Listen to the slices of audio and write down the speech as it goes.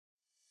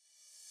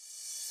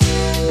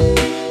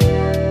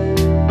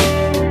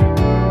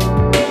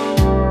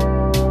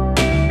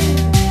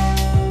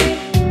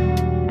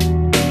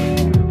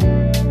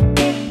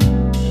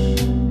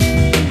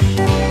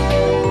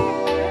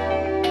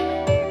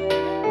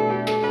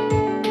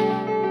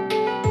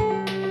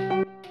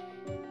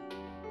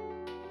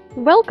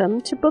Welcome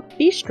to Book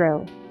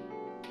Bistro,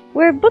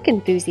 where book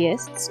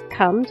enthusiasts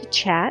come to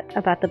chat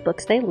about the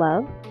books they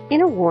love in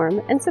a warm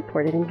and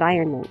supportive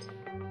environment.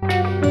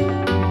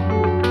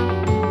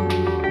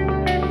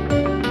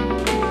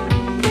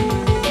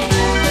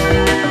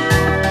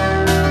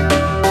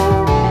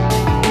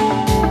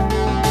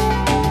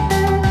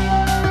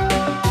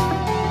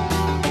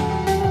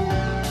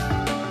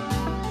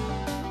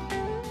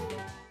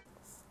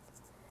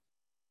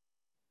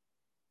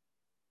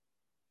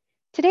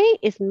 Today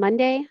is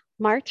Monday,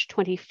 March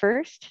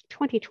 21st,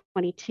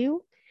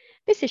 2022.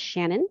 This is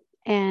Shannon,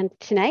 and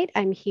tonight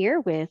I'm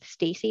here with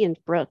Stacy and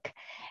Brooke,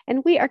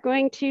 and we are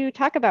going to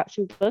talk about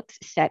some books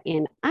set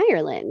in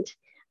Ireland.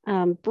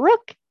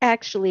 Brooke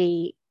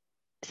actually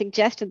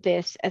suggested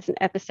this as an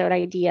episode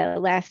idea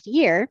last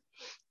year,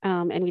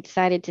 and we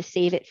decided to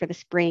save it for the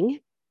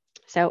spring.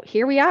 So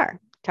here we are,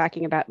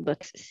 talking about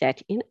books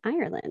set in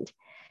Ireland.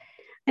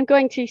 I'm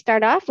going to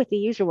start off with the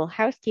usual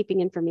housekeeping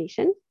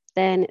information.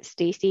 Then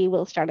Stacy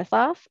will start us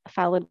off,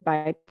 followed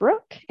by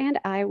Brooke, and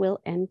I will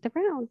end the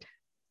round.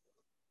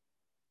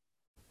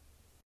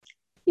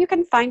 You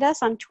can find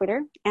us on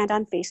Twitter and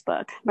on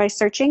Facebook by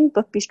searching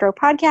Book Bistro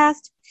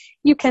Podcast.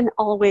 You can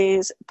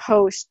always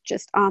post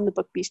just on the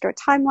Book Bistro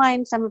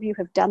timeline. Some of you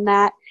have done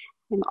that.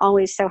 I'm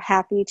always so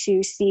happy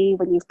to see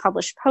when you've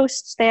published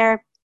posts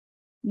there.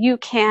 You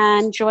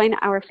can join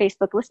our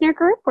Facebook listener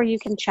group where you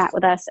can chat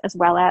with us as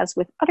well as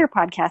with other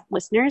podcast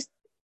listeners.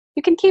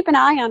 You can keep an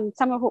eye on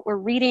some of what we're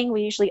reading.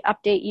 We usually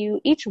update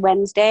you each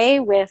Wednesday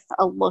with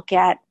a look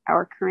at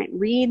our current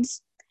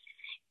reads.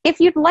 If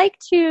you'd like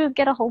to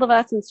get a hold of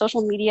us and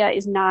social media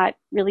is not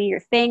really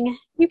your thing,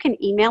 you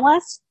can email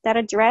us. That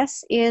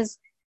address is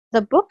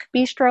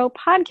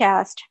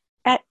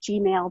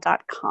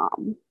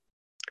thebookbistropodcast@gmail.com.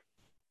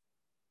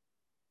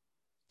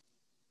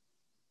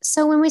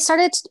 So when we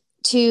started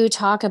to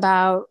talk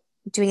about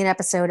doing an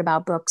episode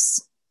about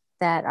books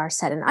that are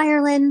set in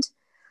Ireland,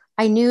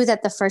 I knew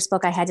that the first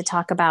book I had to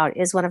talk about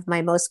is one of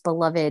my most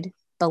beloved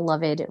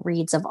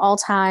reads of all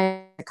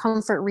time, a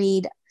comfort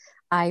read.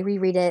 I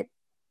reread it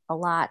a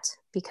lot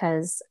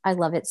because I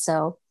love it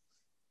so.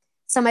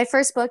 So my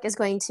first book is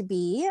going to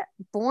be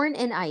Born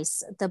in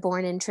Ice, the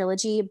Born in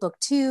Trilogy, Book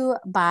 2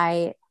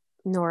 by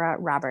Nora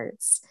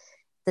Roberts.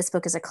 This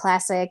book is a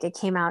classic. It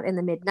came out in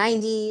the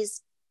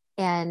mid-90s,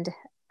 and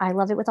I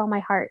love it with all my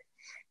heart.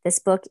 This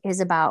book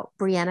is about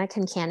Brianna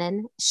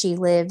Concannon. She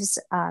lives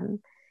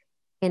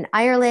in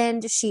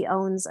Ireland. She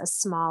owns a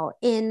small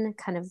inn,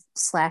 kind of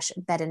 /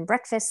 bed and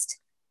breakfast,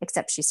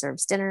 except she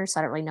serves dinner, so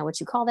I don't really know what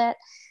you call that.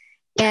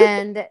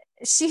 And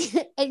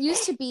it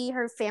used to be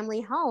her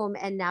family home,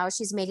 and now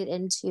she's made it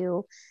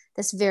into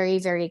this very,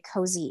 very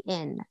cozy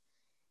inn.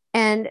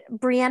 And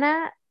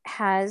Brianna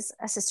has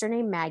a sister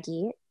named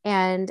Maggie,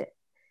 and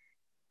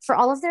for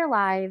all of their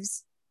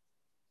lives,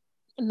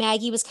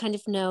 Maggie was kind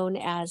of known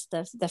as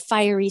the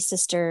fiery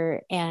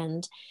sister,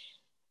 and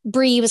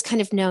Bree was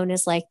kind of known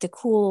as like the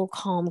cool,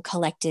 calm,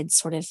 collected,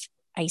 sort of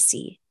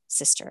icy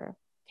sister,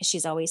 because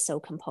she's always so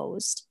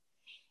composed.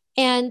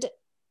 And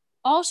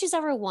all she's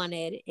ever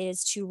wanted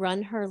is to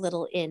run her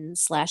little inn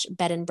 /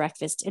 bed and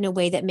breakfast in a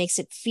way that makes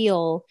it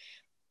feel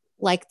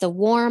like the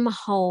warm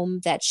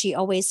home that she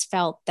always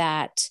felt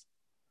that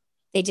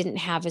they didn't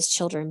have as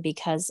children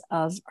because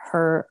of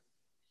her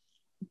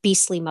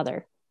beastly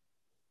mother.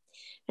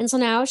 And so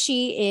now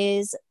she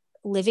is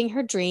living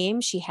her dream.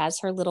 She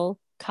has her little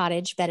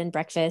cottage bed and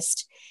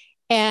breakfast,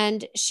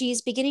 and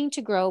she's beginning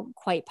to grow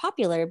quite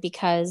popular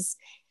because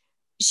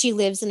she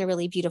lives in a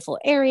really beautiful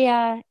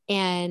area,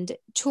 and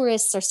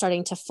tourists are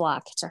starting to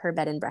flock to her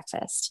bed and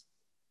breakfast.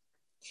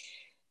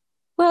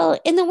 Well,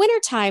 in the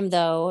wintertime,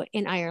 though,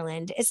 in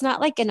Ireland, it's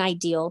not like an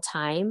ideal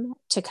time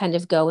to kind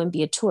of go and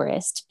be a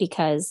tourist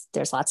because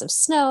there's lots of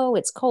snow,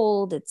 it's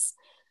cold, it's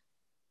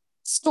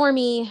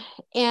stormy,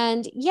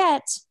 and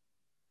yet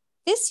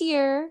this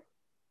year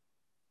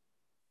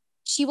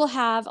she will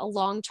have a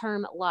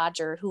long-term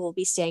lodger who will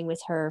be staying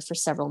with her for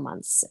several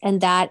months,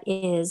 and that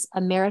is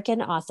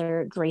American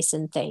author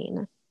Grayson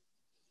Thayne.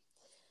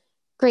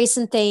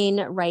 Grayson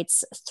Thayne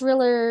writes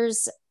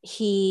thrillers.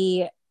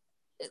 He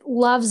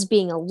loves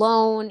being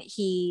alone.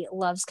 He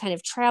loves kind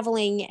of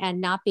traveling and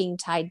not being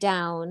tied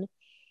down.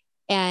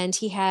 And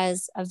he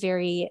has a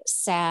very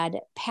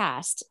sad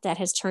past that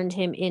has turned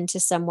him into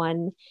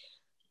someone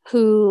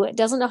who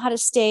doesn't know how to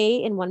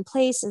stay in one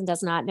place and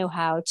does not know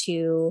how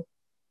to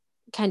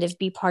kind of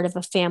be part of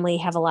a family,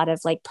 have a lot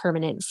of like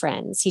permanent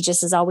friends. He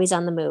just is always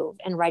on the move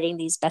and writing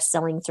these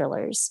best-selling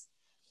thrillers.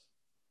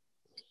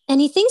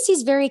 And he thinks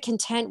he's very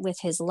content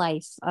with his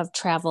life of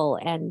travel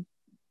and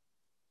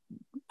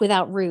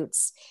without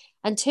roots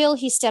until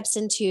he steps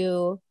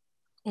into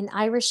an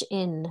Irish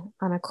inn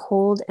on a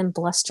cold and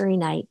blustery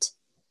night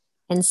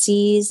and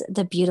sees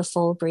the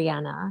beautiful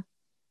Brianna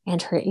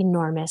and her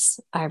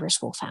enormous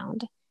Irish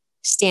wolfhound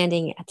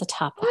standing at the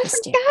top of the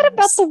stairs. I forgot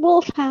about the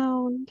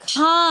wolfhound.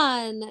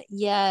 Con,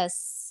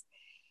 yes.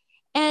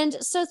 And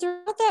so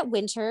throughout that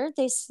winter,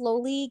 they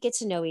slowly get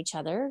to know each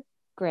other,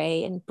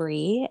 Gray and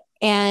Bree,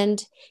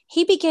 and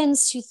he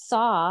begins to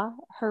thaw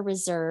her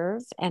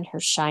reserve and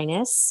her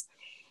shyness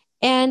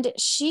And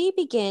she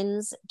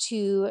begins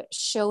to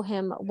show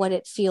him what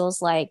it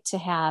feels like to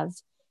have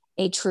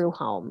a true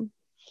home.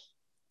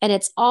 And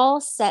it's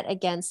all set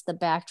against the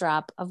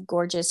backdrop of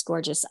gorgeous,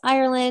 gorgeous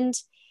Ireland.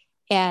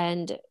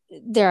 And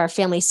there are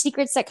family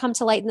secrets that come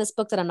to light in this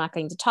book that I'm not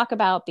going to talk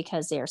about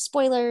because they are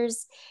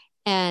spoilers.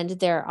 And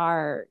there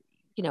are,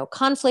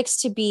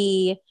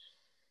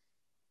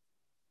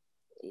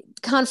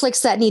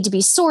 conflicts that need to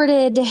be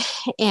sorted,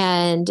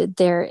 and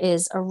there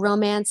is a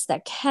romance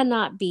that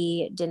cannot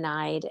be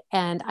denied.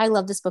 And I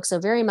love this book so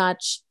very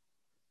much.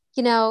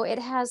 It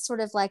has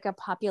sort of like a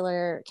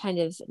popular kind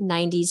of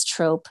 90s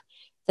trope,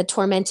 the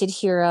tormented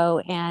hero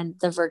and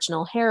the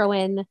virginal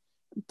heroine,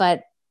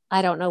 but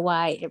I don't know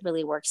why it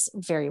really works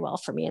very well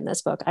for me in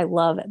this book. I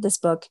love this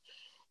book.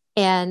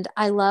 And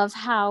I love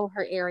how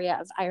her area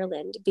of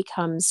Ireland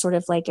becomes sort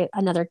of like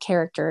another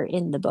character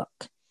in the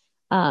book.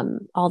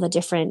 All the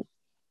different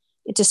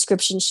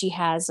descriptions she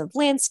has of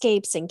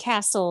landscapes and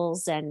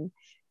castles, and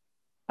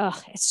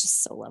it's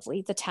just so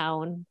lovely. The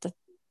town, the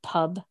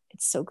pub,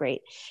 it's so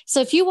great.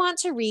 So if you want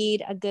to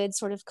read a good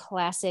sort of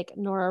classic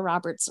Nora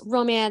Roberts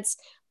romance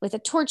with a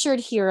tortured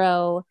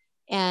hero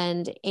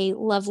and a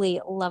lovely,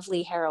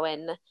 lovely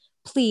heroine,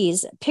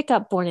 please pick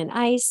up Born in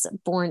Ice,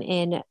 Born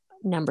in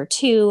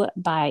 #2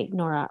 by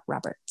Nora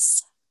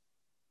Roberts.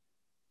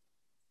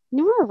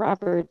 Nora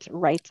Roberts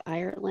writes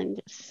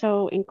Ireland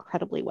so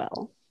incredibly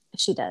well.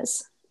 She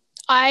does.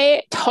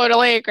 I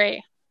totally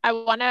agree.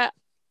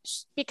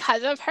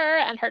 Because of her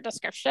and her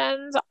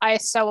descriptions, I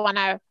so want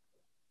to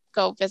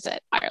go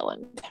visit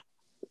Ireland.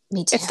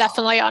 Me too. It's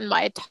definitely on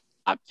my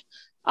top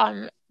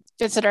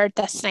visitor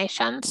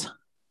destinations.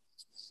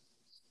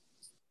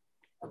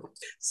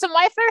 So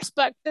my first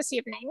book this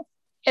evening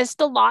is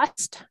The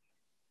Lost,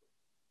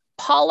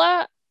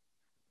 Paula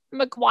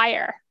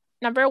McGuire,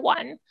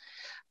 #1,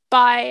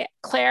 by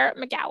Claire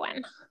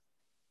McGowan.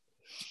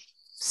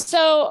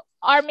 So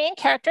our main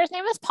character's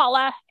name is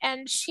Paula,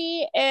 and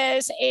she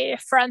is a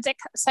forensic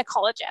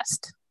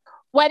psychologist.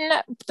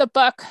 When the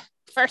book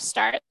first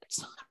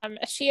starts,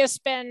 she has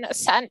been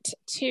sent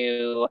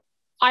to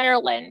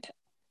Ireland.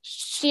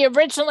 She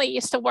originally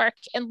used to work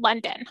in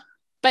London,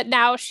 but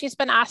now she's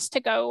been asked to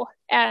go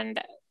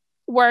and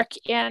work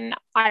in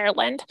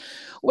Ireland,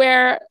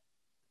 where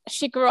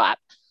she grew up,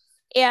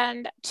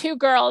 and 2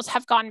 girls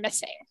have gone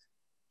missing.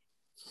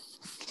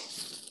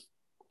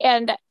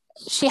 And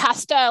she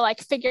has to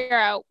figure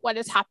out what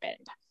has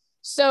happened.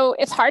 So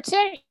it's hard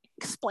to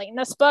explain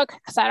this book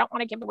because I don't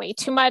want to give away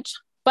too much,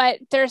 but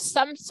there's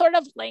some sort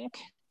of link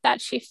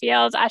that she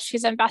feels as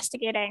she's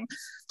investigating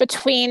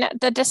between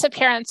the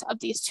disappearance of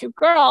these 2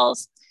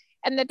 girls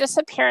and the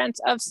disappearance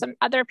of some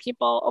other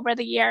people over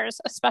the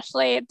years.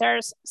 Especially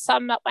there's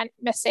some that went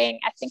missing,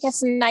 I think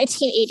it's in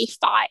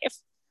 1985.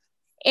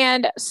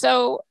 And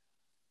so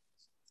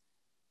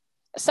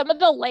some of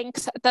the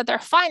links that they're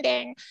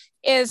finding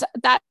is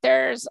that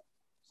there's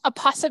a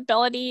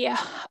possibility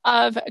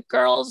of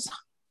girls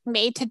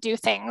made to do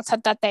things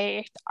that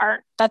they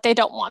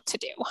don't want to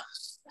do.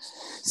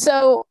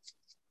 So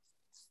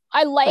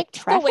I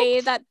liked the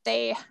way that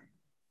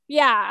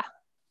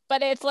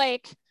but it's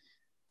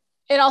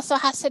it also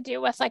has to do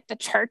with the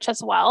church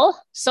as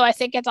well. So I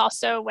think it's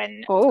also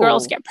when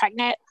girls get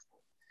pregnant.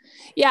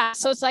 Yeah.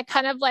 So it's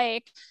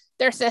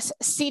there's this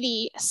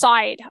seedy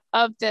side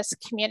of this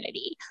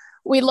community.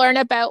 We learn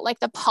about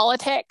the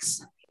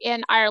politics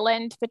in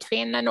Ireland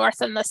between the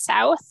North and the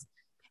South.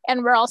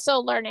 And we're also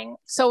learning,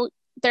 so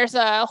there's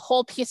a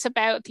whole piece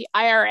about the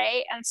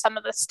IRA and some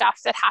of the stuff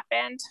that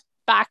happened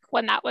back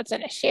when that was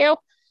an issue.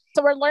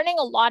 So we're learning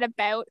a lot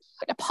about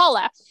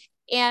Paula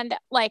and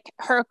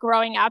her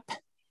growing up.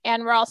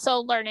 And we're also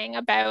learning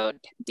about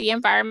the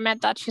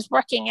environment that she's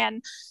working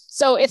in.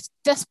 So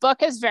this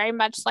book is very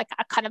much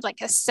a kind of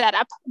a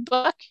setup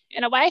book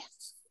in a way.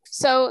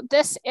 So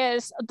this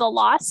is The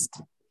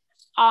Lost.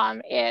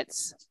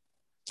 It's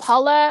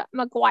Paula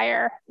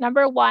McGuire,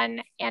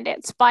 #1, and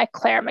it's by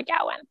Claire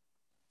McGowan.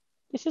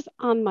 This is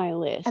on my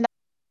list.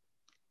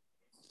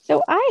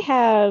 So I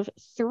have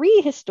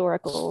 3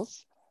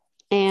 historicals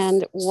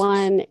and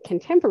 1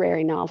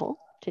 contemporary novel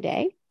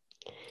today.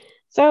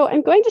 So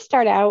I'm going to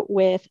start out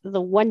with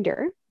The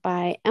Wonder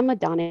by Emma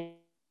Donoghue.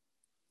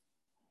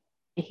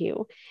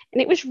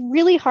 And it was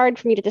really hard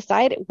for me to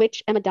decide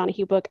which Emma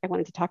Donoghue book I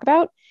wanted to talk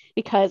about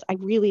because I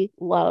really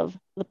love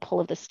The Pull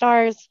of the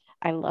Stars.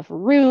 I love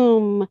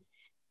Room.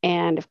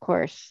 And of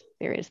course,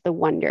 there is The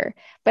Wonder.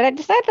 But I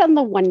decided on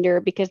The Wonder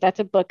because that's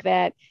a book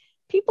that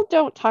people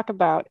don't talk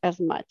about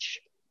as much.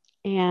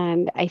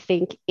 And I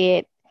think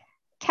it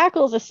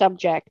tackles a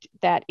subject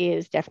that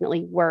is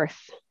definitely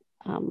worth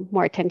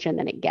more attention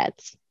than it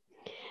gets.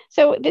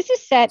 So this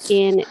is set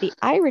in the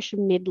Irish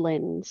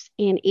Midlands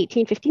in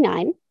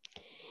 1859.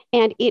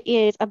 And it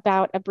is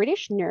about a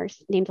British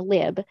nurse named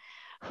Lib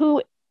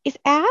who is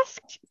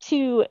asked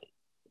to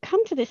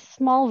come to this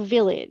small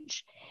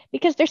village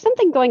because there's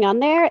something going on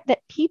there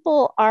that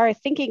people are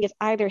thinking is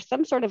either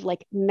some sort of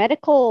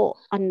medical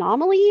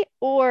anomaly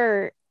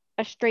or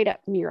a straight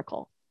up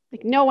miracle.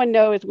 No one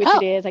knows which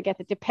it is. I guess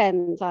it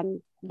depends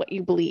on what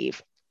you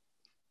believe.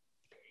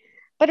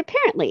 But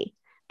apparently,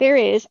 there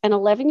is an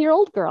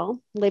 11-year-old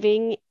girl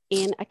living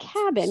in a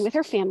cabin with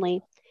her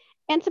family,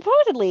 and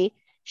supposedly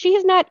she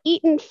has not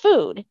eaten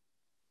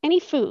any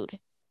food,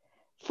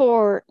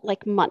 for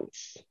like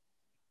months.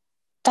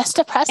 That's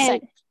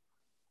depressing.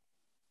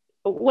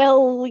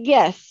 Well,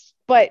 yes,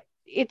 but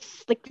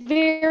it's like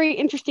very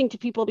interesting to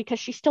people because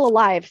she's still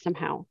alive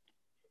somehow.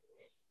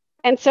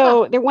 And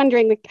so they're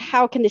wondering, like,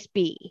 how can this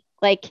be?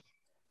 Like,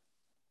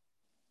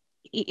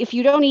 if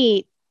you don't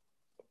eat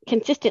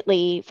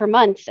consistently for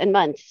months and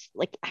months,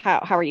 like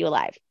how are you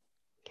alive?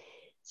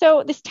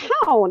 So this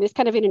town is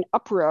kind of in an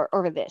uproar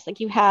over this. Like,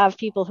 you have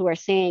people who are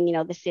saying,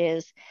 this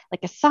is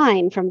like a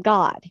sign from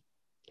God.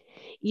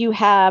 You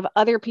have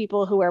other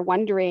people who are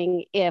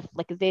wondering if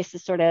like this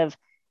is sort of,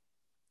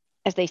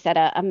 as they said,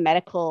 a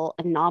medical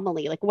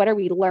anomaly. Like, what are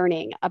we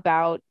learning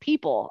about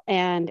people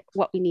and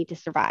what we need to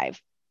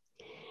survive?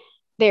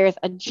 There's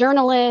a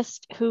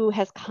journalist who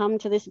has come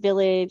to this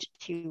village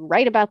to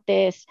write about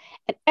this,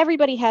 and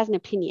everybody has an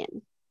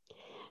opinion.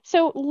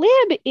 So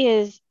Lib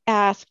is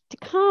asked to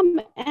come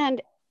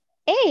and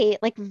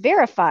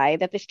verify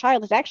that this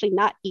child is actually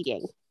not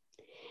eating,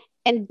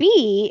 and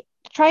B,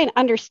 try and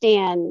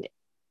understand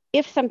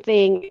if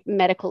something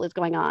medical is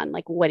going on,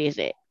 like what is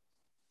it?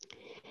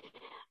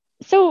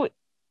 So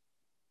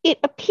it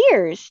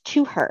appears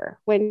to her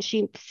when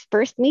she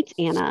first meets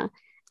Anna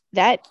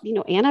that,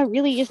 Anna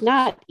really is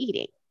not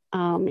eating.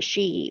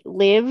 She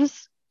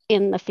lives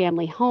in the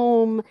family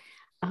home.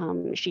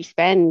 She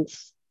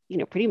spends,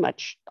 pretty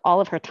much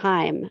all of her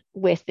time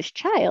with this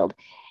child,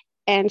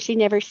 and she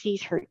never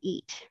sees her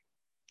eat.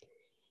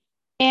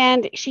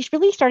 And she's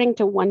really starting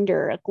to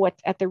wonder, like,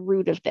 what's at the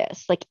root of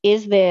this? Like,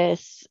 is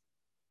this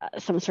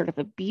some sort of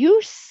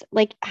abuse?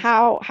 Like,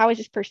 how is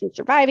this person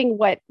surviving?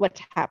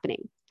 What's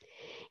happening?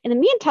 In the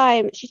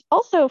meantime, she's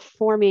also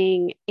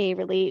forming a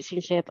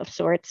relationship of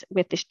sorts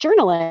with this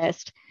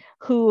journalist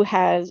who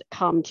has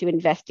come to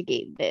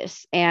investigate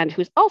this and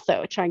who's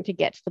also trying to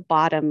get to the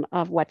bottom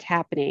of what's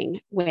happening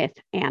with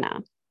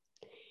Anna.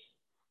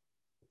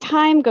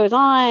 Time goes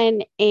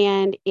on,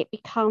 and it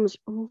becomes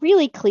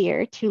really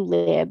clear to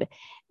Lib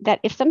that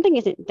if something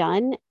isn't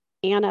done,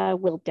 Anna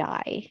will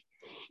die.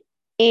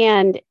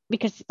 And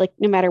because, like,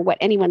 no matter what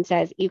anyone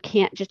says, you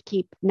can't just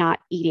keep not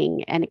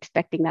eating and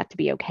expecting that to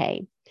be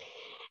okay.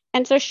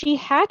 And so she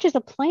hatches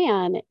a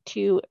plan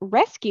to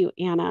rescue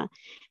Anna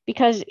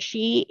because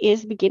she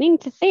is beginning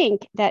to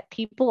think that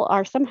people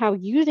are somehow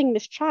using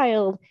this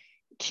child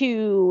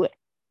to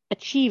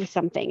achieve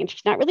something. And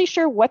she's not really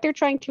sure what they're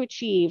trying to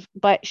achieve,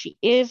 but she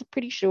is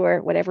pretty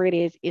sure whatever it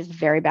is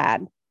very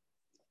bad.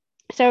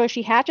 So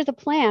she hatches a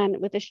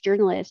plan with this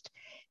journalist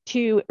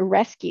to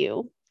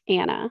rescue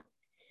Anna.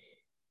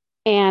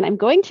 And I'm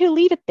going to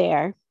leave it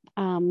there.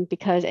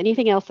 Because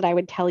anything else that I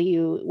would tell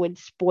you would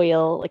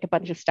spoil like a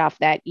bunch of stuff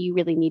that you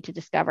really need to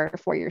discover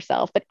for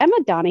yourself. But Emma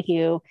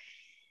Donoghue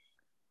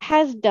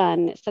has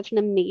done such an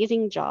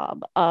amazing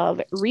job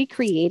of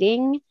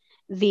recreating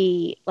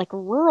the like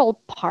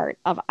rural part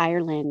of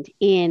Ireland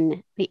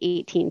in the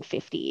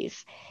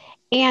 1850s.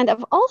 And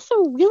of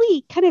also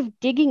really kind of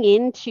digging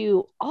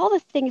into all the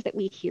things that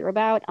we hear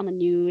about on the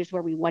news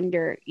where we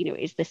wonder,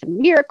 is this a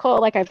miracle?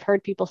 Like, I've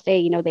heard people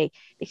say, they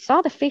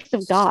saw the face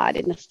of God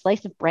in a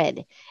slice of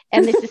bread,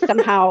 and this is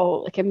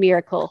somehow like a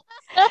miracle.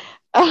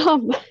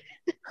 And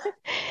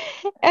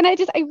I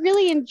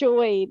really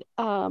enjoyed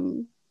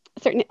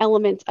certain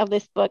elements of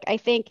this book. I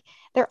think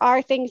there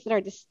are things that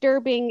are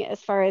disturbing as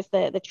far as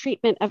the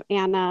treatment of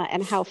Anna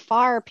and how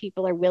far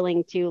people are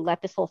willing to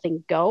let this whole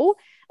thing go,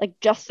 like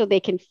just so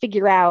they can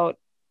figure out,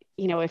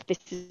 if this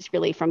is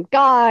really from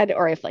God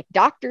or if like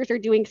doctors are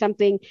doing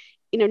something.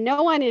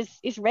 No one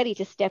is ready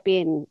to step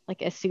in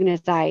like as soon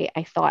as I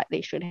thought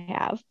they should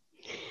have.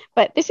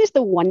 But this is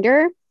The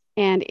Wonder,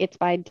 and it's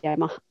by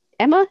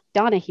Emma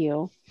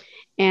Donoghue,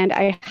 and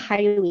I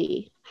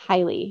highly,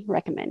 highly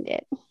recommend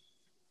it.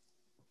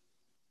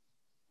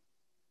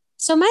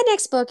 So my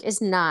next book is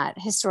not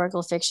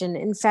historical fiction.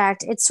 In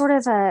fact, it's sort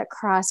of a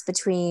cross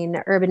between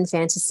urban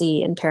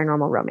fantasy and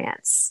paranormal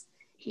romance.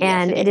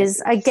 Yes, and it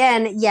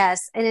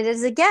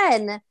is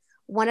again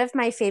one of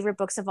my favorite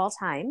books of all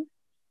time.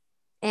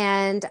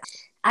 And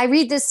I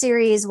read this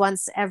series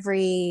once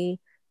every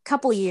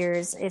couple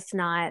years, if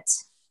not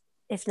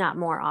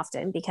more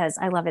often, because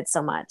I love it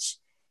so much.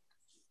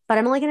 But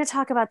I'm only going to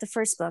talk about the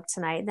first book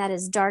tonight, and that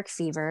is Dark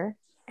Fever.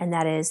 And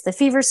that is the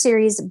Fever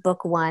series,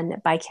 book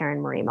 1 by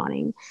Karen Marie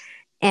Moning.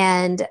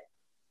 And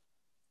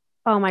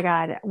oh my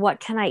God,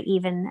 what can I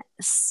even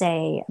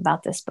say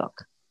about this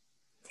book?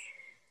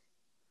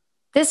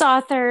 This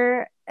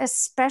author,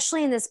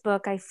 especially in this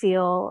book, I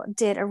feel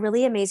did a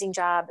really amazing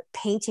job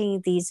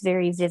painting these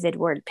very vivid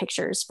word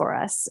pictures for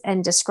us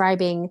and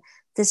describing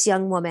this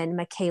young woman,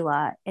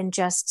 Michaela, in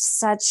just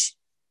such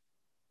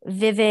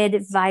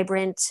vivid,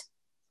 vibrant,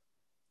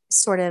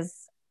 sort of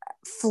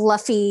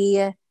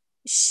fluffy,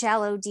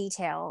 shallow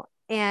detail,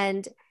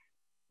 and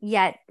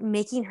yet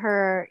making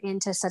her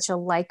into such a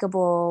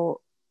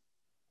likable,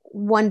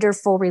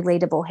 wonderful,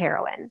 relatable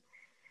heroine.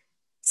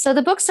 So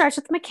the book starts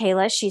with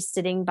Michaela. She's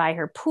sitting by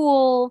her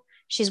pool.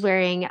 She's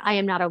wearing I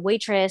Am Not a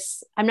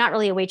Waitress. I'm Not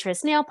Really a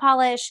Waitress nail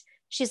polish.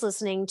 She's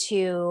listening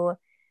to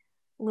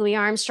Louis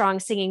Armstrong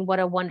singing What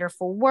a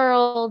Wonderful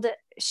World.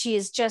 She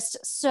is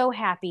just so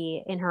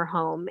happy in her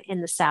home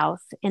in the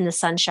South, in the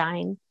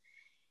sunshine.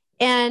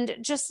 And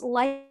just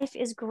life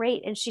is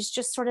great. And she's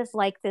just sort of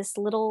like this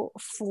little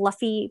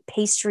fluffy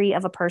pastry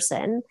of a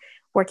person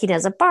working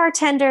as a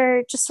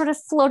bartender, just sort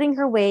of floating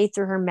her way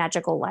through her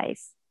magical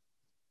life.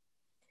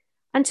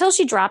 Until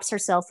she drops her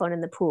cell phone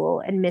in the pool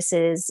and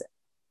misses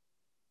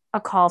a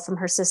call from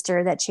her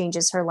sister that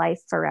changes her life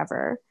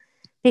forever.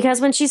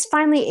 Because when she's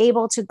finally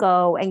able to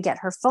go and get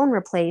her phone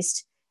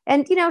replaced,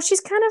 and, you know, she's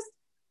kind of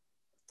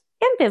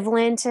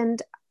ambivalent,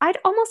 and I'd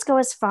almost go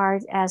as far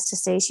as to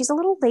say she's a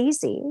little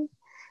lazy.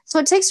 So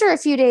it takes her a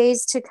few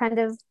days to kind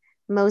of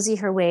mosey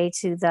her way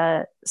to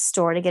the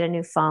store to get a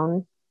new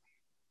phone.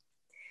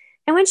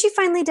 And when she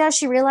finally does,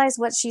 she realizes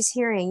what she's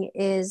hearing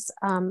is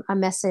a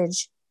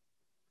message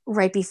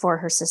right before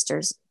her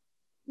sister's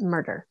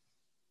murder.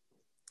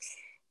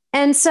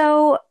 And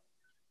so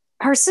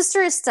her sister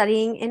is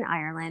studying in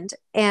Ireland,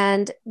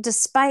 and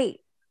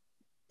despite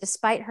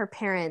her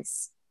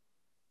parents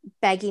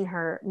begging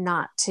her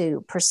not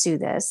to pursue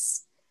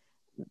this,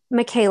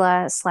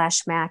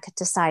 Michaela/Mac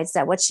decides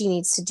that what she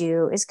needs to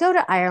do is go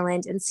to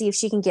Ireland and see if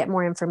she can get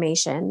more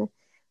information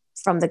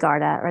from the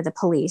Garda or the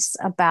police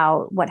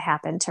about what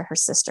happened to her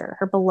sister,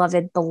 her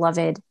beloved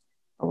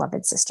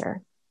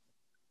sister.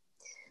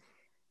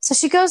 So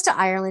she goes to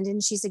Ireland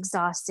and she's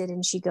exhausted,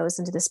 and she goes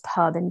into this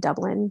pub in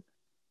Dublin,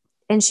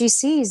 and she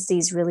sees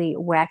these really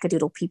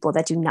wackadoodle people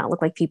that do not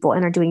look like people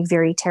and are doing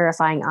very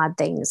terrifying, odd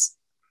things.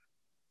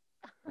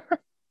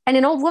 And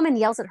an old woman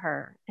yells at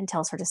her and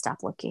tells her to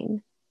stop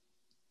looking.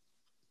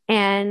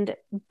 And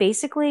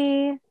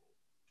basically,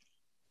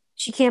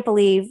 she can't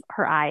believe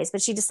her eyes,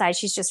 but she decides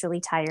she's just really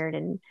tired,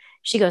 and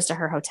she goes to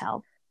her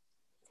hotel.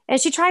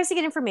 And she tries to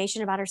get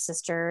information about her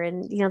sister,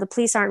 and, you know, the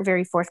police aren't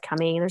very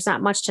forthcoming. There's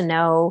not much to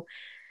know.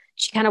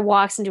 She kind of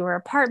walks into her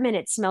apartment.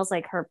 It smells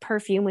like her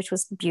perfume, which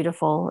was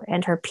beautiful,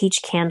 and her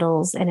peach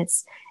candles, and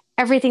it's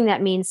everything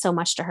that means so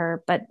much to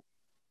her. But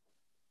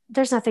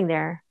there's nothing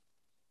there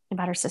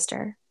about her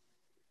sister.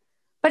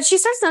 But she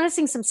starts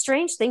noticing some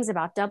strange things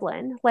about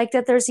Dublin, like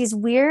that there's these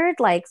weird,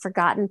 like,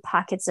 forgotten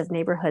pockets of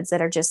neighborhoods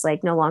that are just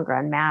like no longer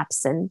on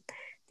maps, and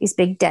these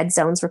big dead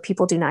zones where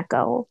people do not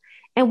go.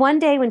 And one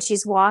day when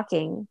she's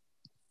walking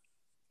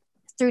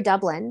through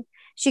Dublin,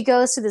 she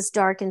goes to this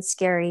dark and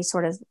scary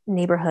sort of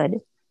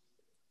neighborhood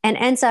and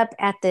ends up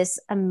at this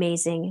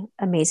amazing,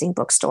 amazing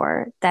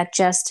bookstore that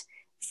just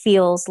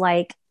feels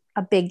like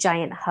a big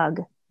giant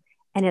hug.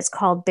 And it's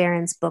called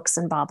Barron's Books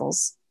and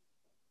Baubles.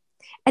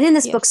 And in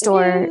this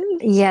bookstore,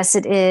 yes,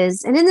 it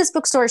is. And in this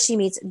bookstore, she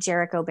meets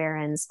Jericho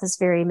Barrons, this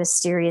very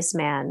mysterious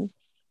man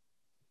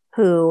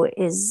who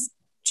is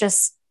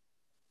just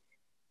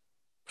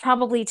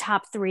probably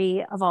top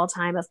 3 of all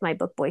time of my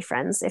book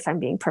boyfriends, if I'm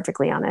being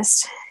perfectly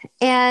honest.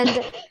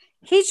 And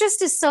he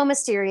just is so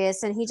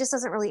mysterious, and he just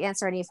doesn't really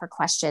answer any of her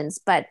questions,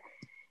 but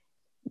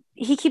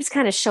he keeps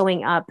kind of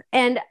showing up.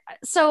 And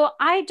so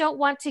I don't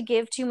want to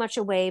give too much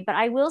away, but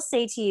I will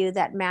say to you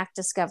that Mac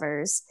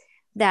discovers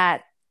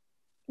that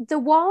the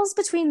walls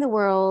between the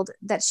world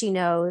that she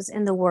knows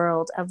and the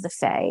world of the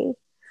Fae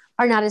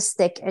are not as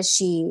thick as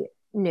she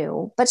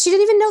knew. But she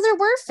didn't even know there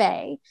were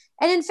Fae.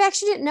 And in fact,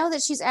 she didn't know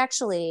that she's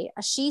actually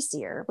a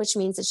she-seer, which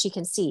means that she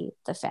can see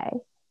the Fae.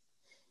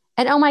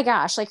 And oh my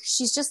gosh, like,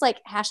 she's just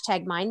like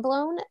hashtag mind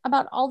blown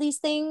about all these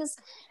things.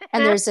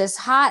 And there's this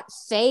hot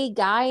Fae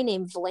guy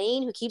named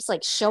Blaine who keeps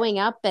like showing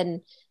up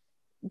and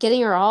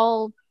getting her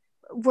all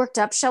worked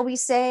up, shall we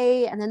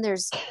say. And then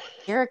there's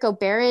Jericho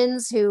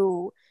Barrons,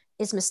 who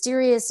is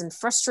mysterious and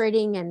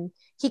frustrating, and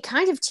he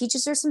kind of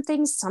teaches her some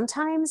things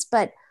sometimes,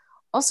 but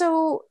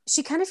also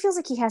she kind of feels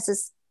like he has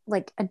this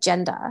like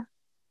agenda.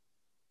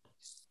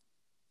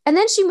 And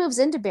then she moves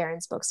into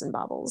Barron's Books and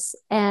Baubles,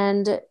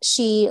 and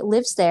she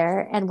lives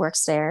there and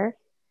works there,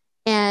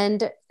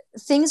 and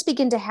things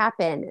begin to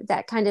happen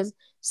that kind of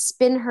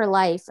spin her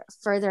life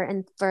further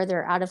and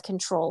further out of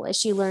control as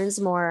she learns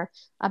more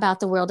about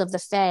the world of the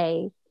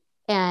Fae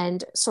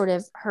and sort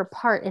of her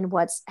part in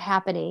what's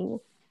happening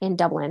in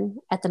Dublin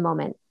at the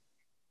moment.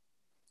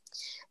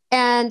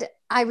 And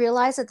I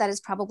realize that that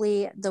is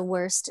probably the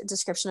worst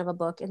description of a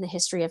book in the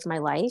history of my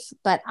life,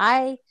 but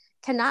I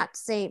cannot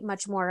say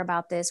much more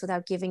about this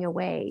without giving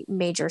away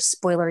major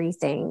spoilery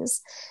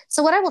things.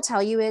 So what I will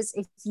tell you is,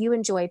 if you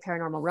enjoy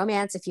paranormal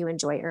romance, if you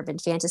enjoy urban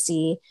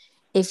fantasy,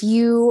 if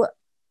you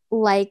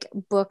like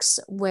books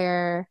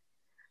where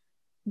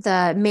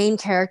the main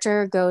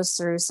character goes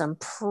through some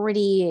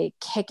pretty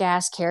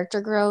kick-ass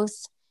character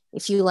growth,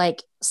 if you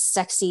like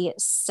sexy,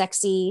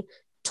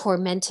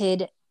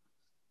 tormented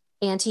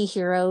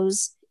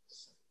anti-heroes,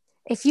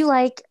 if you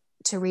like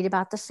to read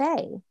about the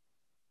Fae,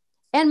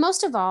 and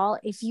most of all,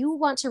 if you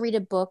want to read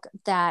a book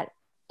that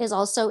is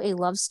also a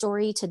love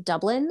story to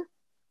Dublin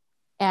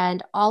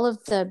and all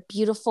of the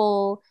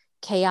beautiful,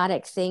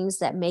 chaotic things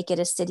that make it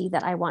a city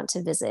that I want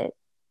to visit,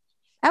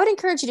 I would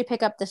encourage you to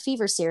pick up the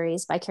Fever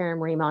series by Karen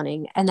Marie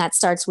Moning, and that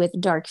starts with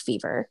Dark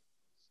Fever.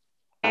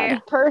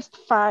 The first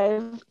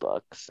 5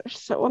 books are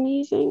so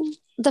amazing.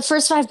 The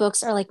first 5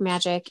 books are like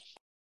magic.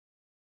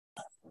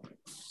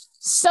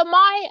 So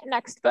my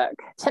next book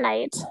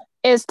tonight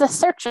is The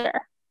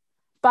Searcher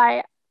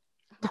by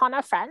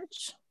Tana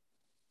French.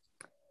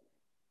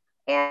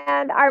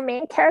 And our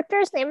main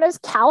character's name is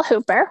Cal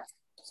Hooper.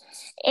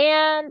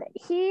 And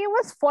he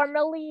was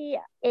formerly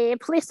a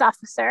police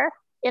officer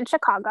in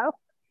Chicago.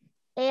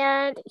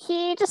 And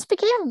he just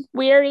became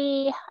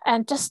weary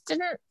and just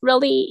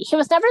he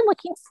was never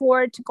looking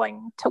forward to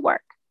going to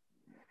work.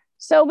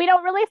 So we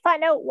don't really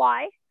find out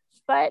why.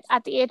 But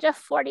at the age of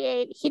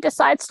 48, he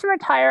decides to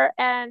retire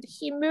and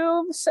he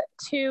moves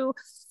to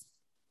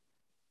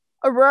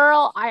a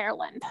rural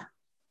Ireland.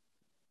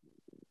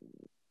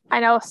 I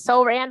know,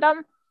 so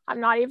random. I'm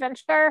not even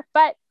sure,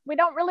 but we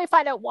don't really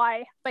find out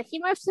why. But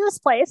he moves to this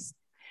place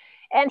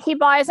and he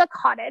buys a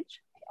cottage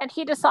and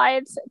he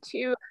decides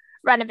to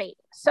renovate.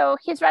 So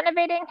he's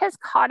renovating his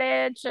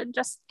cottage and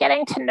just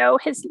getting to know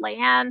his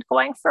land,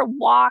 going for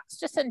walks,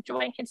 just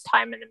enjoying his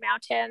time in the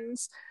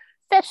mountains,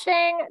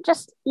 fishing,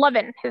 just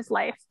loving his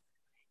life.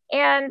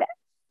 And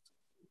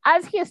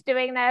as he's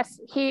doing this,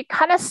 he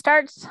kind of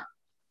starts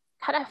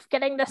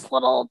getting this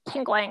little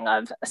tingling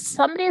of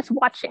somebody's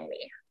watching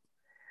me.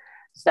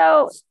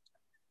 So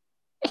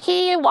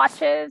he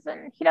watches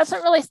and he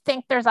doesn't really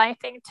think there's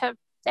anything to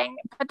think,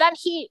 but then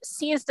he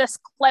sees this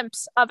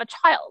glimpse of a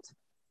child.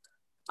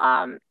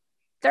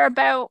 They're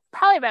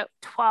probably about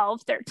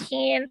 12,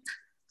 13.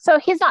 So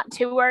he's not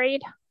too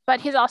worried, but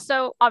he's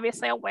also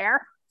obviously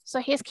aware. So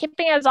he's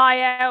keeping his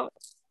eye out.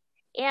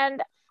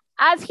 And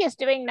as he's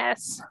doing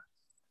this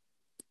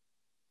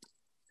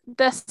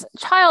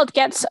child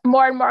gets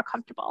more and more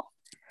comfortable.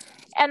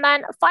 And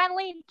then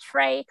finally,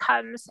 Trey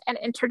comes and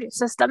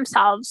introduces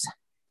themselves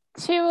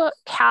to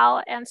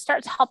Cal and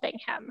starts helping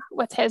him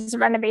with his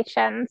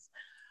renovations.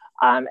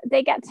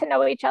 They get to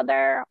know each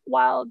other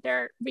while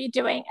they're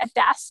redoing a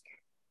desk,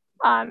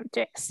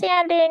 doing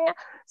sanding.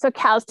 So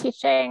Cal's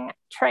teaching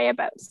Trey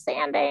about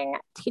sanding,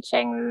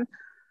 teaching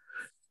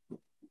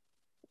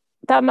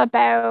them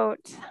about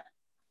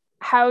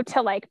how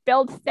to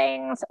build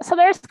things. So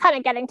they're just kind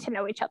of getting to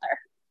know each other.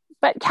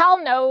 But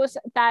Cal knows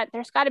that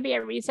there's got to be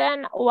a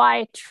reason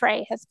why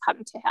Trey has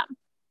come to him,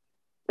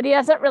 but he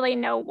doesn't really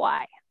know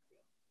why.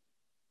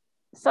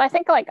 So I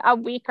think a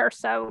week or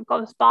so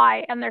goes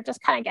by and they're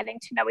just kind of getting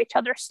to know each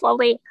other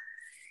slowly.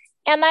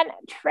 And then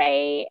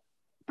Trey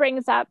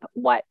brings up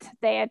what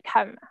they had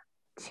come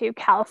to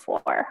Cal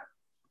for.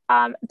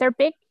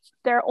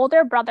 Their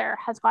older brother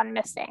has gone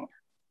missing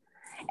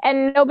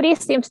and nobody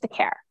seems to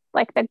care.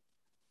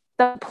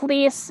 The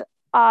police,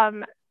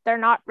 they're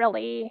not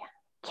really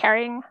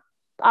caring.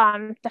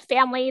 The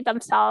family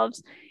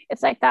themselves,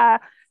 it's a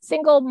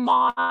single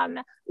mom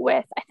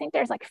with, I think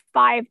there's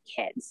 5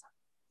 kids.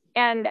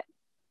 And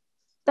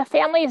the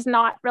family is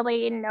not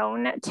really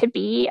known to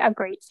be a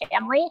great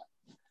family.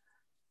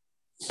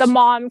 The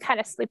mom kind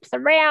of sleeps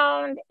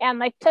around and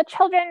the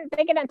children,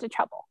 they get into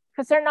trouble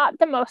because they're not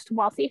the most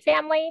wealthy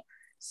family.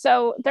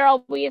 So they're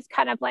always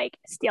kind of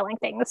stealing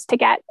things to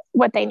get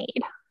what they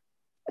need.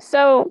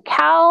 So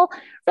Cal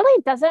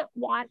really doesn't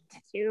want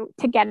to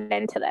get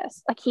into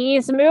this.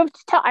 He's moved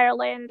to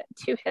Ireland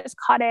to his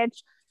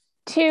cottage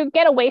to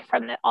get away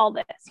from all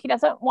this. He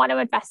doesn't want to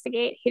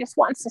investigate. He just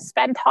wants to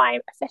spend time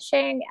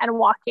fishing and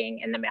walking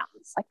in the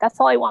mountains. That's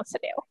all he wants to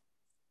do.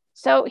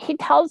 So he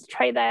tells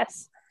Trey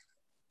this,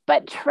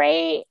 but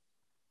Trey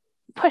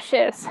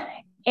pushes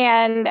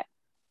and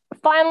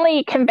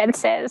finally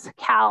convinces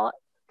Cal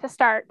to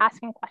start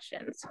asking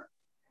questions.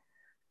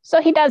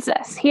 So he does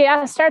this. He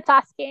starts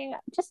asking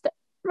just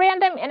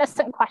random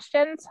innocent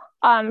questions.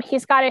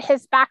 He's got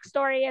his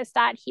backstory is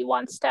that he's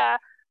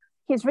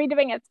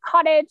redoing his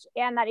cottage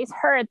and that he's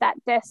heard that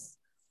this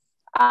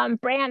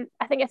Brendan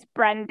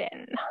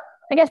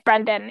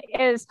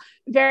is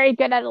very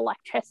good at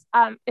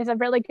is a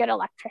really good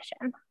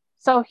electrician.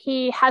 So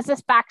he has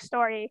this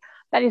backstory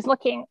that he's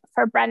looking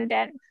for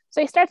Brendan.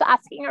 So he starts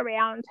asking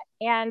around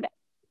and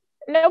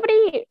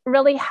nobody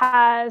really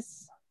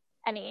has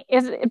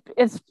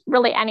is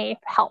really any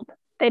help.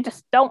 They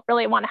just don't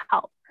really want to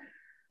help.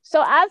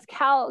 So as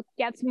Cal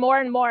gets more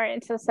and more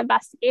into this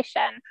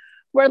investigation,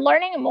 we're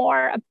learning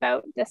more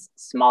about this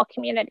small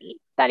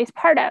community that he's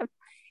part of.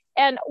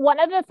 And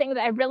one of the things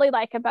that I really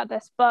like about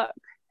this book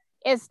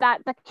is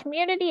that the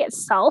community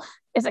itself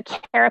is a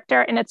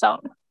character in its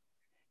own.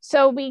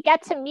 So we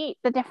get to meet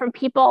the different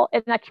people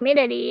in the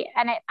community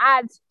and it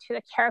adds to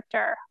the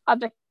character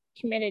of the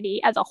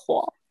community as a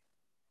whole.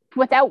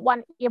 Without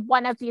one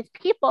of these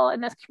people in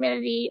this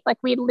community,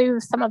 we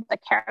lose some of the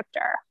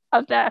character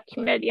of the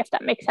community, if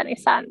that makes any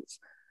sense.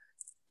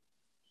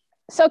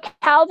 So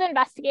Cal's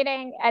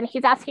investigating and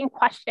he's asking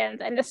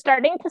questions and is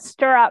starting to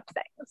stir up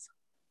things.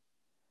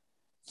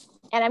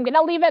 And I'm going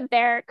to leave it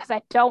there because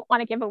I don't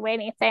want to give away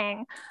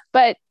anything.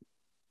 But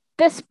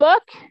this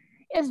book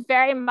is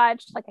very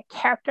much a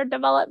character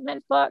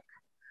development book.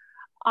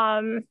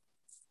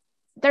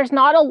 There's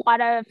no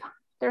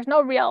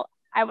real,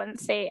 I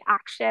wouldn't say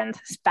action,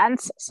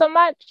 suspense so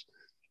much.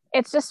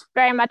 It's just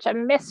very much a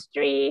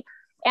mystery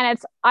And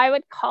I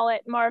would call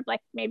it more of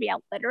like maybe a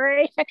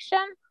literary fiction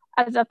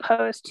as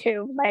opposed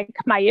to like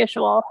my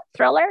usual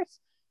thrillers.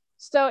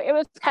 So it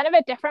was kind of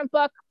a different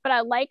book, but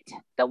I liked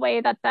the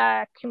way that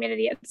the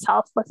community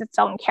itself was its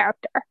own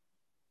character.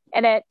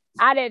 And it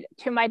added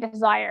to my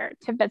desire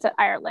to visit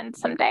Ireland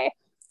someday.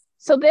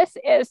 So this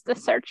is The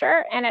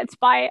Searcher, and it's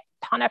by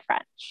Tana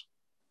French.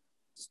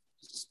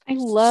 I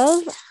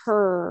love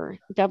her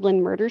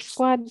Dublin Murder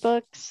Squad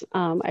books.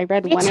 I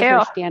read one of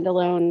her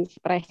standalones,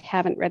 but I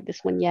haven't read this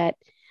one yet.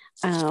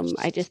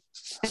 I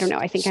don't know.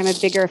 I think I'm a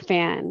bigger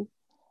fan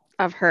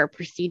of her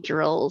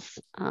procedurals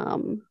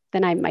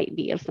than I might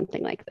be of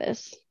something like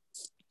this.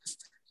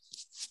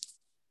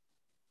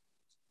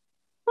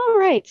 All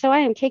right. So I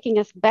am taking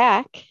us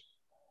back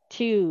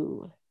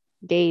to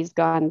days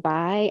gone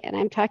by, and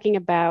I'm talking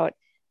about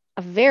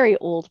a very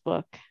old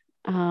book.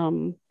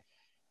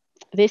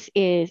 This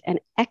is An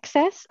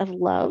Excess of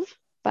Love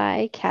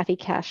by Kathy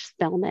Cash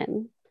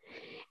Spellman.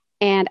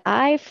 And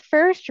I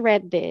first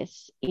read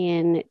this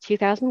in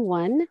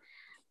 2001.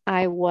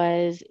 I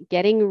was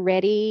getting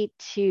ready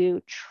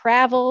to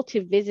travel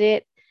to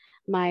visit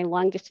my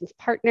long distance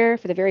partner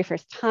for the very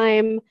first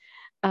time.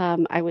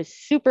 I was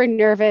super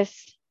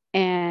nervous,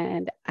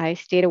 and I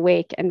stayed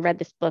awake and read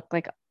this book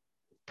like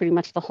pretty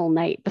much the whole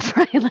night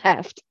before I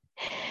left.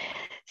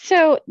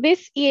 So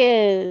this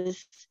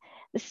is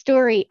the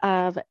story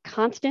of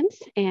Constance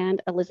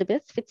and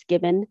Elizabeth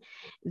Fitzgibbon.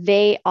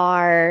 They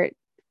are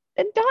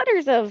the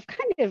daughters of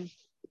kind of,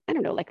 I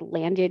don't know, like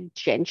landed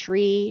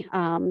gentry.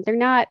 They're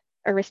not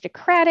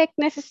aristocratic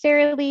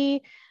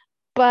necessarily,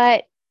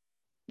 but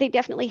they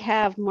definitely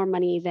have more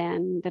money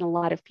than a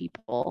lot of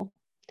people.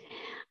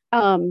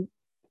 You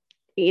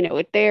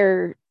know,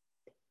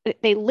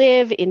 they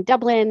live in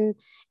Dublin,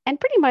 and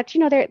pretty much,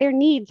 you know, their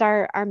needs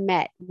are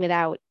met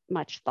without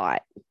much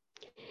thought.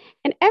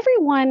 And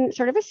everyone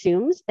sort of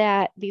assumes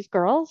that these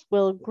girls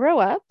will grow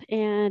up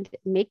and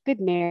make good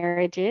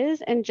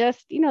marriages, and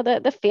just, you know,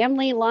 the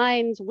family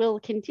lines will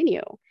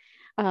continue.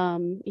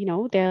 You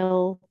know,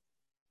 they'll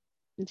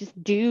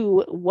just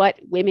do what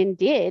women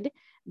did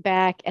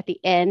back at the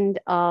end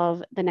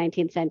of the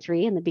 19th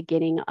century and the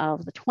beginning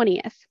of the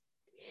 20th.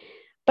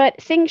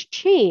 But things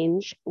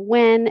change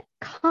when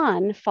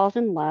Con falls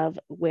in love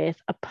with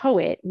a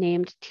poet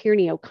named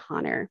Tierney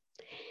O'Connor.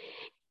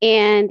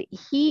 And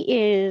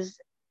he is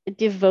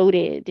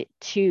devoted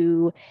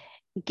to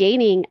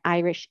gaining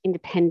Irish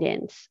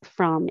independence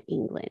from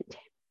England.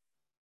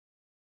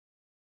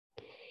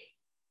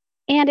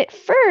 And at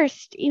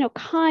first, you know,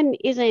 Con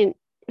isn't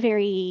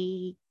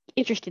very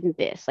interested in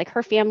this. Like,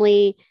 her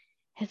family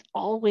has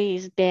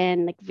always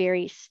been like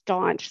very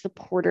staunch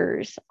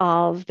supporters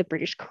of the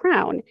British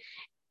Crown.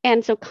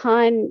 And so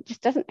Con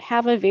just doesn't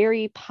have a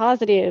very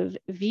positive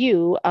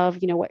view of,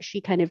 you know, what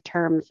she kind of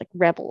terms like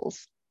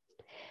rebels.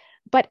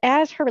 But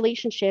as her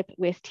relationship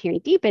with Tierney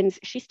deepens,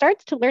 she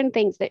starts to learn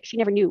things that she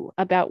never knew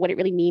about what it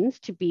really means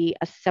to be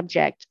a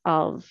subject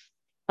of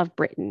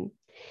Britain.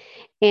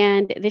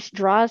 And this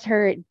draws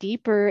her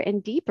deeper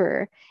and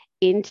deeper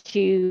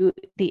into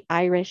the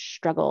Irish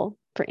struggle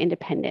for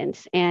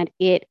independence, and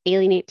it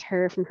alienates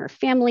her from her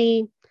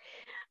family.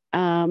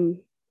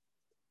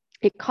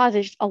 It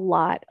causes a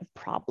lot of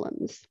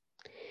problems.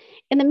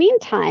 In the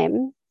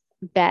meantime,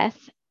 Beth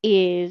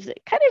is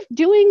kind of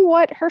doing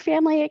what her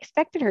family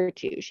expected her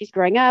to. She's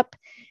growing up,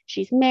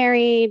 she's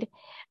married,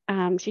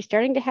 she's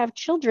starting to have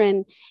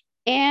children,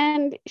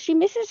 and she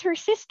misses her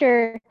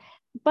sister,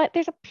 but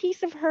there's a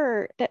piece of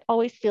her that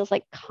always feels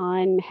like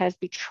Con has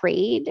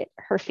betrayed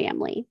her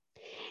family.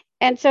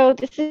 And so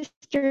the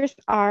sisters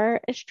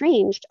are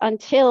estranged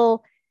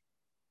until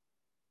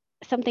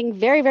something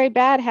very, very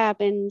bad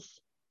happens,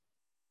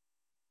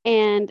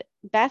 and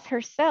Beth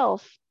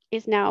herself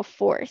is now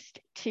forced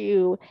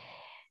to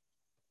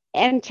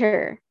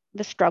enter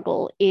the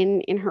struggle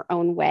in her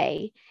own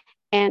way,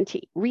 and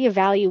to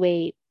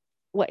reevaluate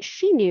what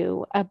she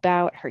knew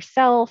about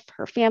herself,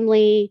 her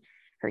family,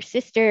 her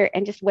sister,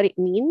 and just what it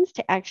means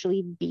to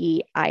actually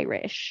be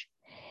Irish.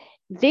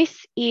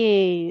 This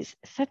is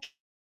such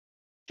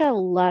a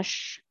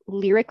lush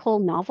lyrical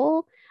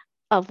novel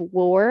of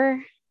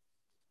war,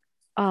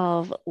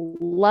 of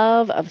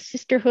love, of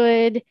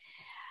sisterhood.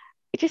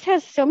 It just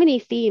has so many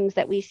themes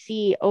that we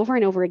see over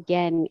and over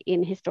again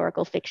in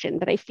historical fiction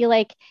that I feel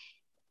like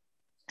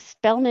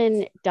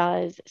Spellman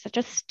does such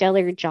a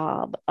stellar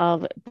job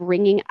of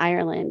bringing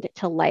Ireland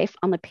to life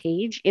on the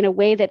page in a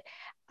way that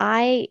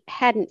I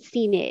hadn't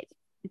seen it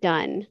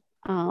done,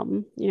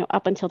 you know,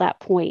 up until that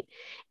point.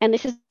 And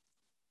this is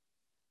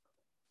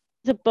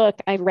a book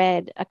I've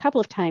read a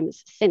couple of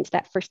times since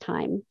that first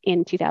time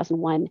in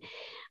 2001.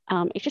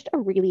 It's just a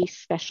really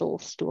special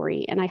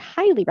story, and I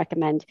highly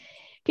recommend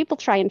people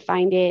try and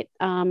find it.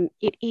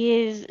 It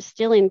is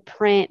still in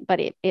print, but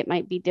it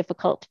might be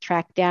difficult to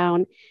track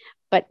down.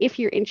 But if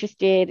you're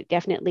interested,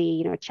 definitely,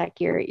 you know,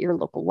 check your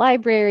local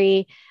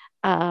library.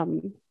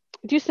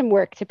 Do some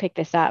work to pick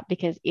this up,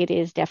 because it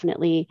is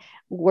definitely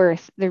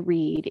worth the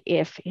read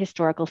if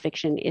historical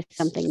fiction is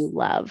something you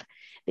love.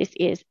 This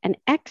is An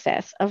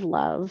Excess of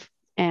Love,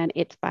 and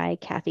it's by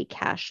Kathy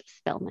Cash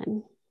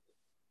Spellman.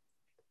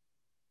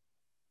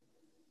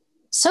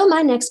 So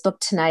my next book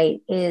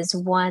tonight is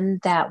one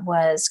that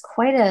was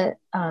quite a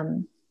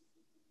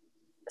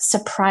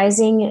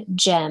surprising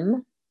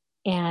gem,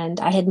 and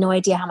I had no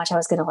idea how much I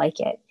was going to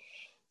like it.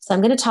 So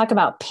I'm going to talk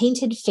about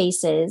Painted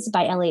Faces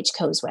by L.H.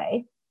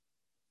 Cosway.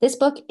 This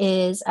book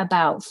is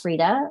about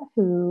Frida,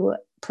 who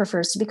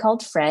prefers to be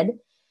called Fred,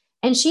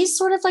 and she's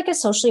sort of like a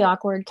socially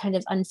awkward, kind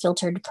of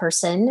unfiltered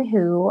person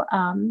who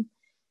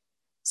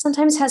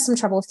sometimes has some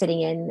trouble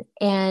fitting in,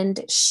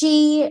 and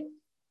she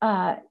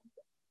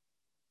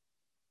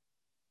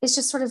is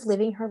just sort of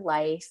living her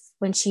life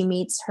when she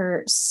meets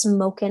her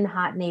smoking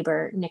hot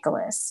neighbor,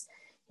 Nicholas.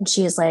 And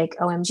she is like,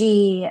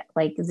 OMG,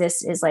 like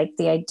this is like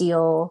the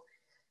ideal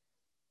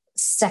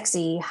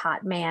sexy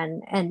hot man.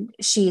 And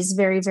she's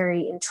very,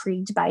 very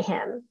intrigued by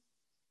him.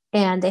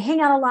 And they hang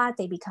out a lot,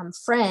 they become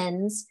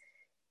friends.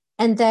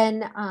 And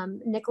then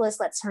Nicholas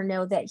lets her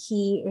know that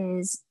he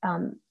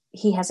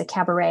has a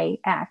cabaret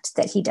act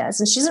that he does.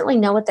 And she doesn't really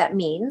know what that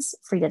means.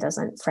 Frida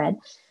doesn't, Fred.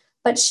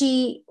 But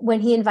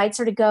when he invites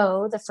her to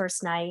go the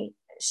first night,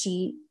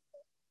 she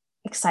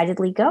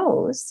excitedly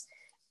goes.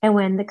 And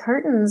when the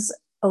curtains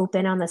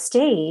open on the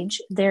stage,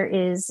 there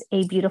is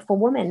a beautiful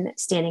woman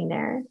standing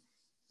there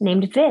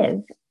named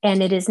Viv,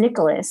 and it is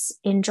Nicholas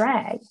in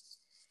drag.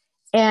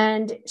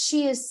 And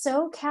she is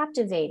so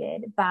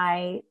captivated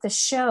by the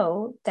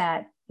show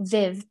that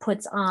Viv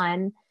puts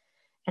on,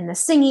 and the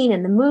singing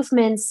and the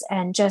movements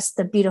and just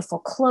the beautiful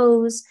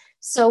clothes.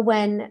 So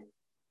when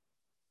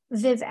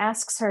Viv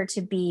asks her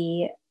to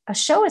be a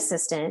show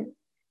assistant,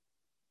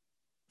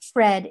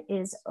 Fred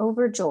is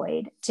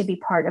overjoyed to be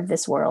part of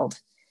this world.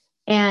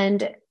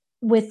 And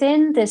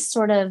within this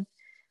sort of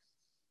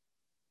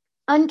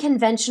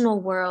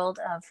unconventional world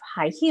of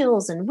high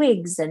heels and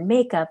wigs and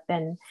makeup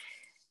and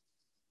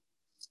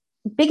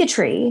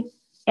bigotry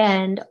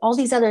and all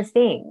these other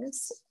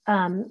things,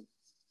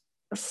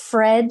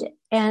 Fred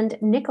and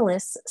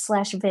Nicholas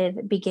 /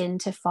 Viv begin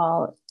to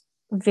fall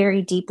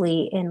very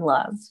deeply in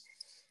love.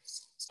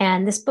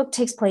 And this book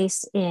takes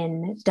place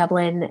in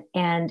Dublin,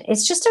 and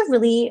it's just a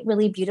really,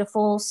 really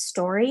beautiful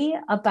story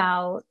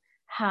about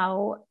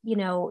how, you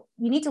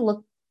need to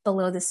look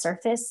below the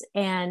surface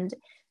and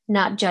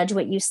not judge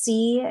what you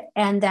see,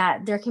 and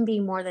that there can be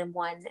more than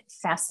one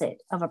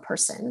facet of a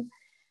person.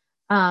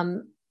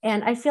 And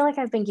I feel like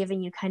I've been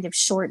giving you kind of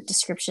short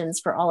descriptions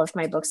for all of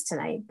my books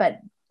tonight, but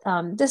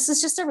this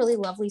is just a really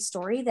lovely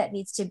story that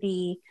needs to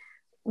be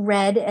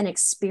read and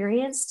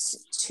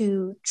experienced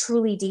to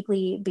truly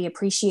deeply be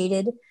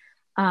appreciated.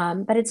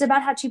 But it's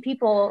about how two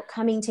people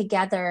coming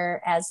together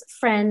as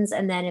friends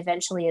and then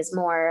eventually as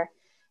more,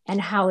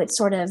 and how it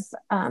sort of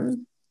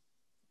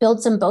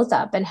builds them both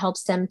up and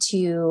helps them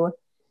to,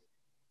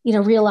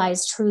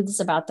 realize truths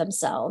about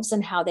themselves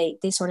and how they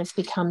sort of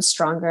become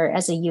stronger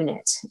as a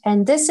unit.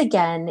 And this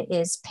again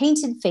is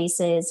Painted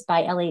Faces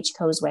by L.H.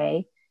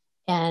 Cosway,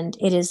 and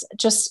it is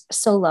just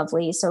so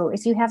lovely. So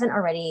if you haven't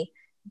already,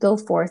 go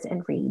forth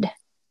and read.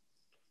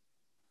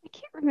 I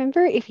can't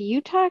remember if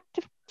you talked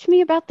to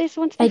me about this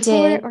once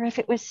before or if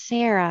it was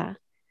Sarah.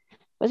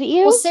 Was it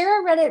you? Well,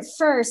 Sarah read it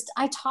first.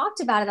 I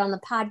talked about it on the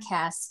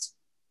podcast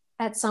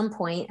at some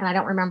point, and I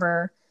don't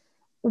remember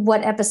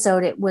what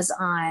episode it was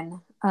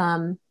on.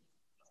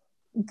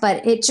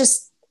 But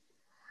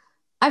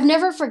I've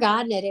never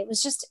forgotten it. It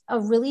was just a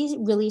really,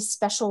 really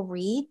special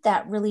read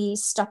that really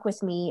stuck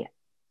with me.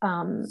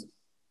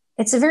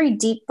 It's a very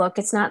deep book.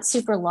 It's not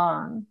super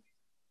long,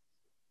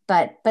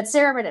 but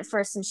Sarah read it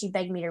first and she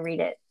begged me to read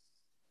it.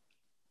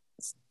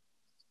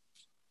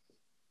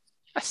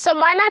 So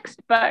my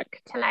next book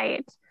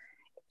tonight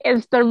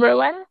is The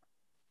Ruin,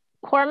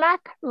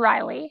 Cormac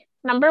Riley,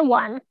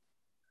 #1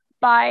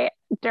 by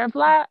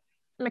Dervla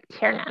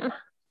McTiernan.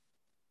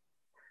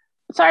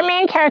 So our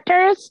main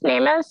character's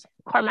name is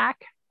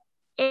Cormac,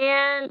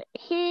 and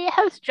he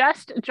has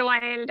just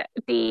joined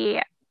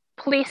the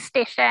police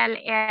station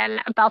in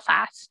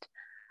Belfast.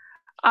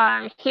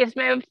 He's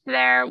moved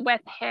there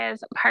with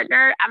his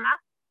partner,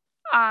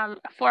 Emma,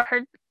 for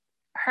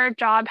her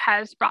job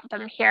has brought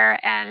them here,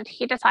 and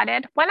he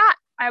decided, why not?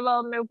 I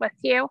will move with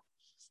you.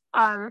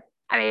 I'm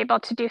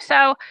able to do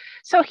so.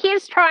 So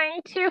he's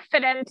trying to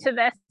fit into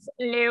this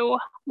new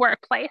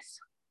workplace.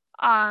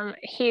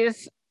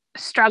 He's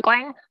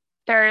struggling.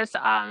 There's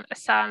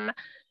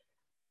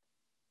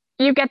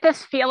you get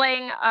this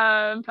feeling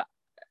of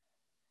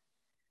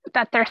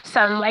that there's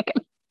some like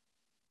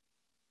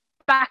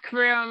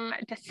backroom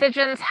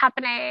decisions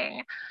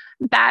happening,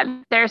 that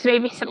there's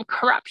maybe some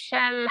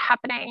corruption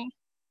happening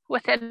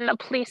within the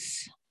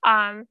police,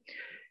 and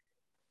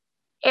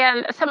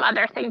some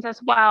other things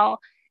as well.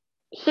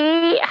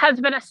 He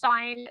has been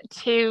assigned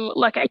to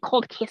look at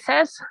cold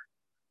cases.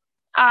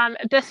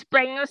 This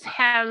brings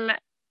him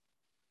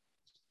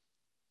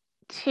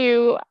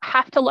to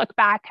have to look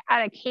back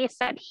at a case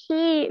that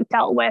he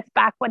dealt with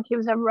back when he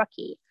was a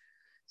rookie.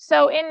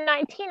 So in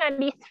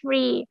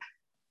 1993,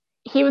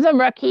 he was a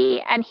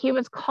rookie and he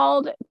was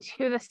called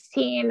to the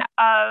scene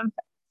of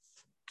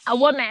a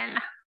woman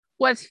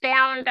was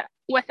found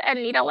with a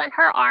needle in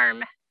her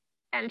arm,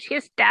 and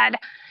she's dead,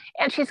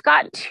 and she's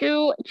got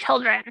 2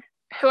 children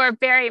who are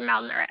very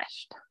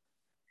malnourished.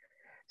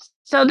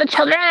 So the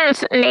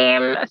children's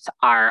names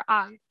are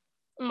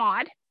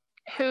Maud,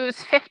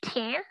 who's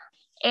 15,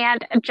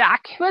 and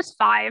Jack, who is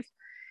 5.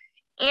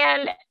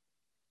 And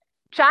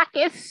Jack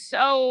is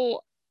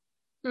so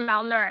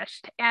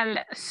malnourished and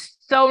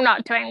so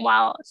not doing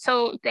well.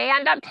 So they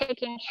end up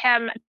taking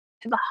him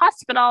to the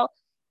hospital,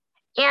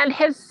 and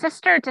his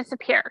sister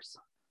disappears.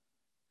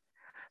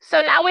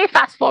 So now we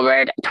fast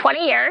forward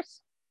 20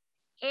 years,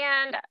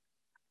 and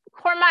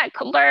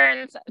Cormac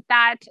learns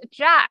that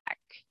Jack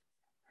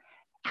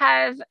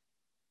has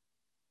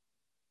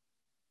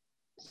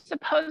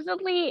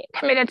supposedly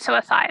committed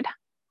suicide.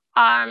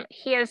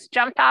 He has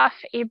jumped off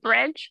a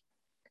bridge,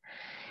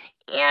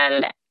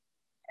 and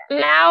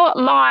now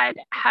Maud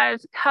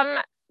has come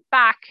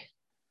back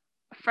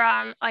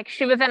from, like,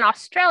 she was in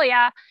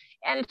Australia,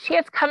 and she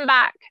has come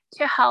back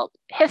to help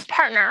his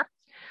partner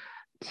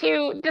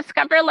to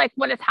discover, like,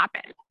 what has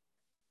happened.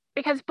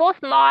 Because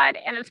both Maud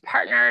and his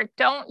partner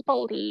don't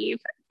believe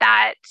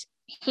that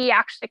he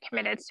actually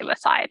committed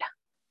suicide.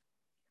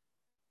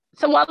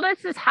 So while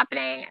this is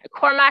happening,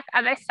 Cormac,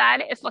 as I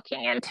said, is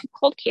looking into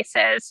cold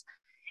cases,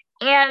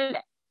 and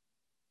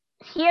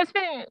he has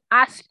been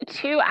asked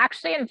to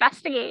actually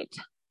investigate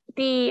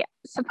the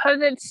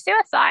supposed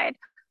suicide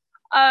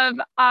of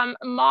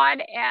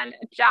Maud and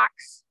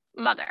Jack's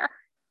mother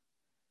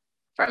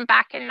from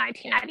back in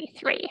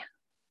 1993.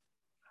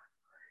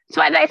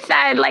 So as I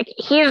said, like,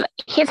 he's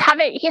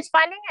finding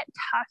it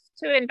tough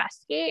to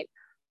investigate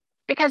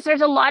because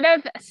there's a lot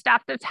of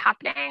stuff that's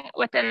happening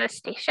within the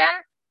station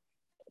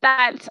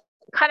that's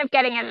kind of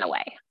getting in the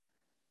way.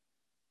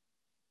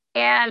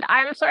 And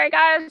I'm sorry,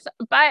 guys,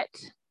 but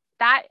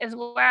that is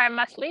where I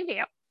must leave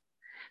you.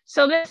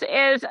 So this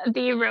is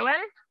The Ruin.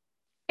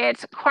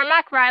 It's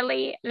Cormac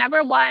Riley,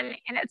 #1,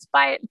 and it's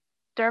by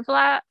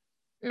Dervla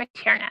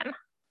McTiernan.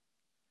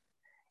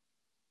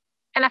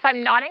 And if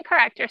I'm not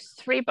incorrect, there's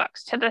 3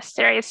 books to this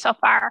series so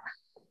far.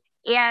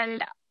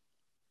 And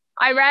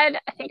I read,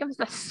 I think it was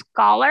The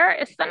Scholar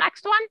is the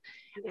next one.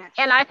 Yes.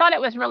 And I thought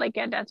it was really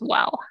good as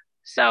well.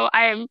 So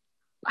I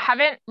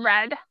haven't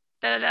read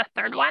the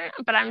 3rd one,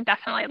 but I'm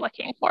definitely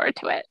looking forward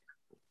to it.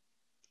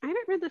 I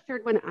haven't read the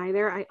 3rd one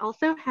either. I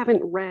also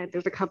haven't read,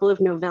 there's a couple of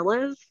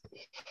novellas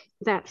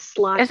that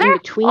slot in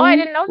between. Oh, I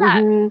didn't know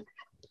that. Mm-hmm.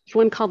 There's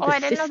one called The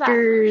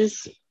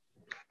Sisters.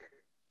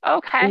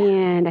 Okay.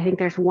 And I think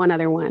there's one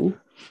other one.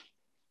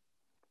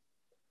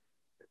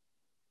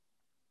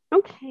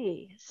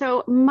 Okay,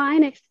 so my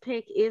next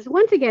pick is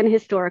once again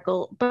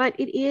historical, but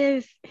it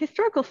is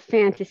historical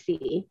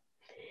fantasy.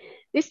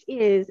 This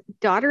is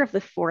Daughter of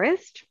the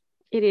Forest.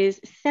 It is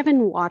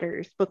Seven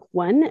Waters, book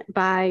 1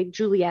 by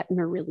Juliette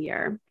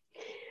Marillier.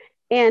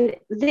 And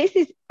this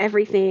is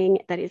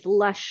everything that is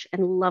lush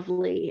and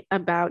lovely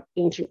about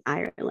ancient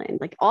Ireland,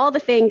 like all the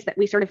things that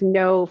we sort of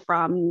know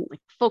from, like,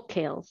 folk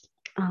tales.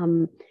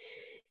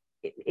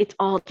 It's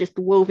all just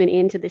woven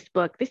into this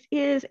book. This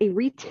is a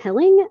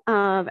retelling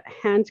of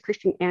Hans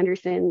Christian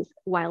Andersen's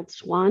Wild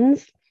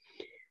Swans,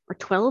 or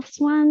 12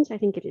 Swans. I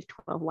think it is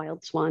 12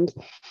 Wild Swans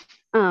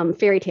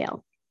fairy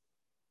tale.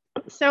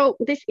 So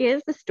this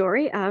is the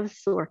story of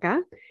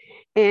Sorcha,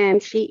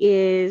 and she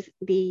is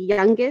the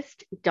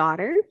youngest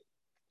daughter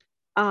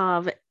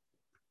of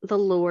the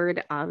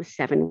Lord of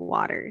Seven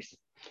Waters.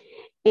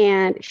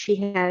 And she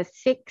has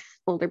 6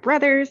 older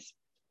brothers,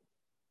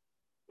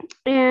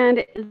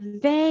 and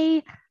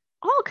they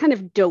all kind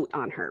of dote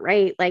on her,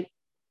 right? Like,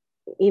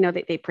 you know,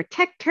 they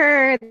protect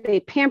her, they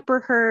pamper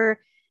her,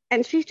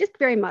 and she's just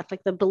very much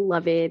like the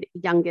beloved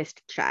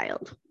youngest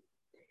child.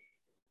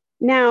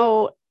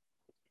 Now,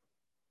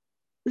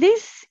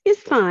 this is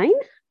fine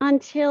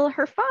until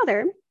her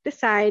father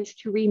decides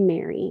to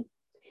remarry.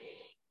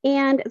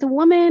 And the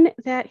woman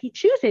that he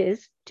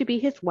chooses to be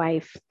his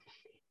wife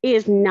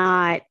is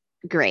not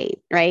great,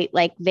 right?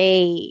 Like,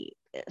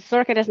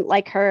 Sorcha doesn't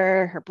like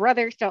her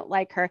brothers don't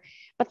like her,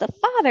 but the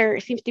father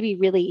seems to be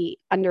really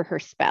under her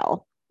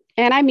spell.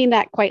 And I mean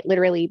that quite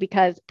literally,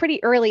 because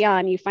pretty early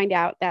on, you find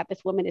out that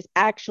this woman is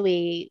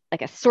actually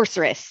like a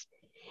sorceress,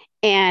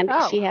 and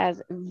she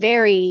has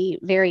very,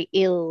 very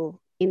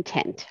ill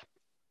intent.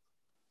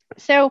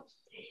 So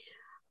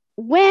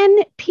when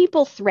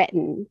people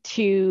threaten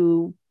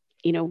to,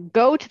 you know,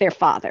 go to their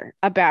father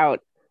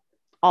about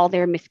all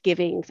their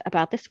misgivings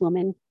about this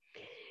woman,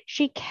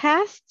 she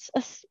casts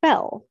a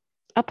spell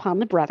upon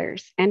the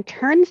brothers and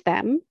turns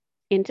them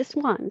into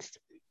swans.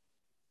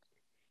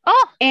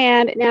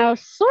 And now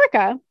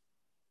Sorcha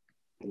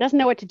doesn't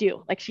know what to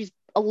do. Like, she's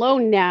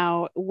alone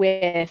now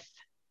with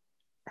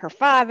her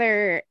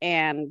father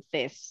and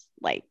this,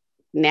 like,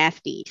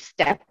 nasty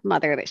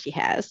stepmother that she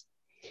has.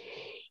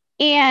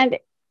 And,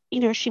 you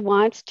know, she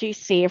wants to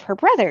save her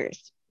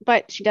brothers,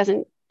 but she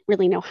doesn't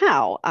really know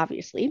how,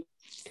 obviously.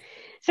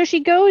 So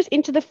she goes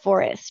into the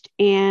forest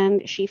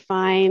and she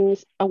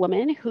finds a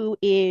woman who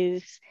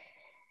is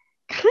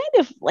kind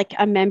of like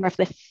a member of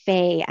the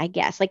Fae, I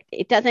guess. Like,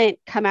 it doesn't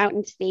come out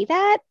and say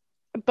that,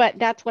 but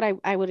that's what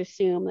I would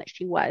assume that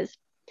she was.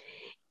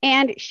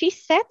 And she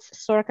sets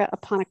Sorcha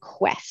upon a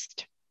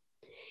quest.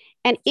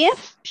 And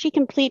if she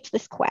completes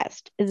this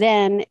quest,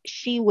 then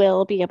she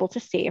will be able to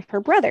save her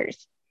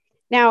brothers.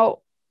 Now,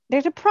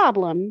 there's a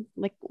problem,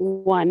 like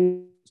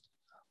one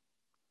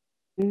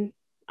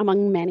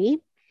among many,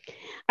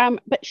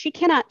 but she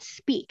cannot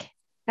speak.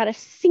 Not a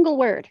single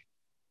word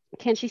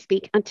can she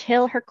speak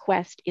until her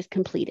quest is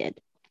completed.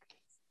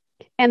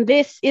 And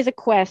this is a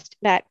quest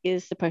that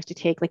is supposed to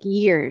take like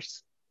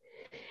years.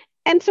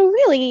 And so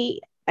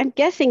really, I'm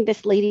guessing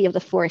this lady of the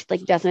forest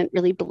like doesn't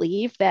really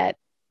believe that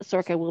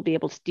Sorka will be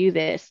able to do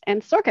this.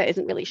 And Sorka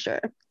isn't really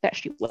sure that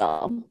she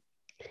will.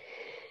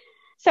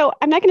 So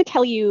I'm not going to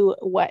tell you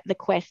what the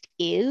quest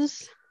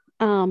is,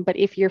 but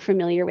if you're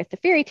familiar with the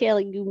fairy tale,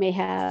 you may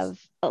have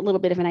a little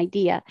bit of an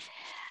idea.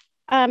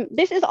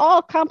 This is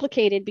all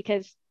complicated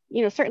because,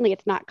 certainly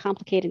it's not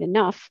complicated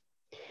enough.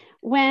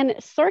 When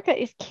Sorka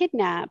is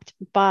kidnapped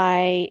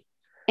by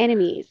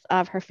enemies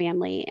of her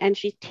family and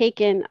she's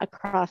taken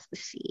across the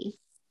sea.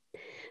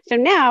 So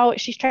now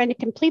she's trying to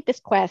complete this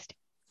quest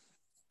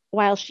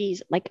while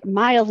she's like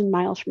miles and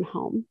miles from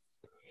home.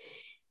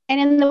 And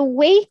in the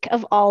wake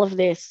of all of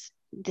this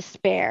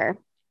despair,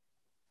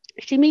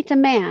 she meets a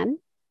man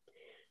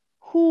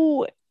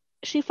who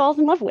she falls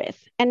in love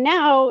with. And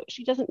now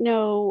she doesn't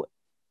know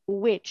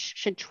which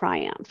should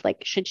triumph.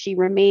 Like, should she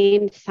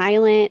remain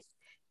silent,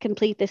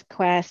 complete this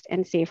quest,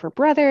 and save her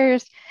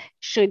brothers?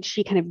 Should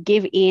she kind of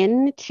give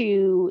in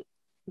to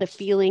the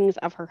feelings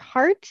of her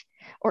heart?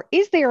 Or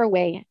is there a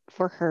way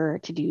for her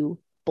to do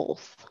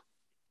both?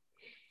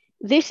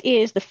 This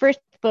is the first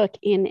book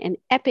in an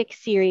epic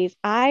series.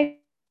 I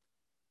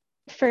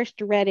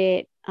first read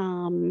it,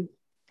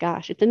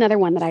 it's another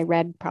one that I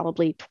read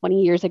probably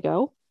 20 years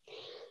ago.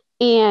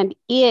 And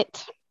there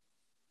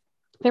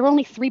were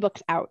only 3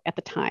 books out at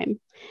the time.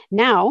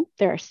 Now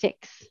there are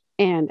 6.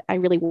 And I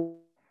really want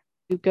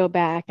to go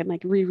back and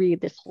like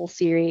reread this whole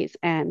series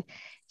and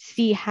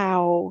see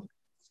how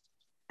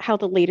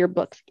the later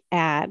books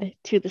add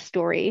to the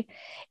story.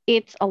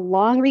 It's a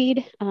long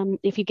read.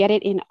 If you get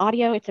it in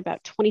audio, it's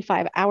about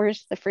 25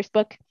 hours, the first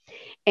book,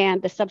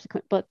 and the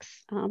subsequent books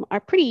are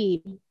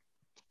pretty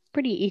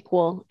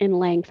equal in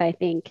length, I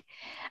think.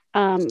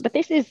 But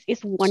this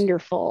is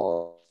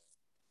wonderful.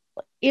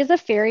 It is a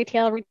fairy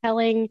tale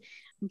retelling,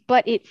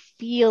 but it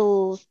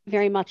feels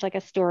very much like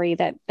a story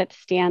that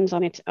stands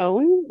on its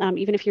own.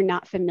 Even if you're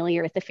not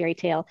familiar with the fairy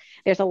tale,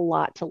 there's a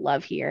lot to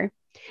love here.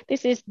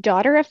 This is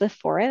Daughter of the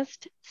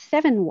Forest,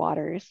 7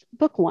 Waters,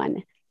 Book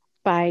 1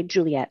 by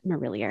Juliet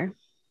Marillier.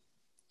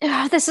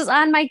 This is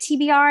on my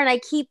TBR and I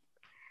keep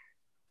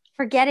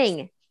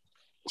forgetting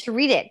to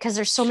read it because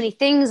there's so many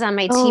things on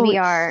my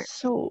TBR.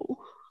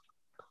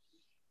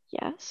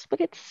 Yes,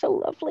 but it's so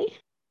lovely.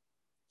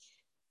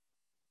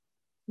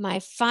 My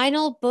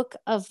final book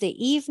of the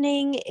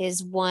evening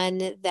is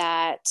one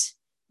that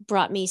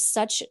brought me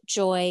such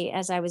joy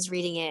as I was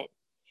reading it.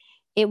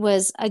 It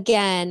was,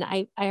 again,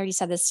 I already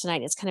said this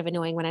tonight. It's kind of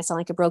annoying when I sound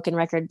like a broken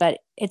record, but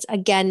it's,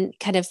 again,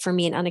 kind of for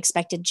me, an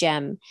unexpected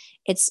gem.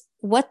 It's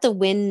What the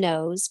Wind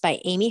Knows by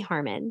Amy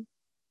Harmon.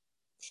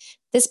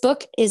 This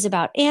book is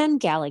about Anne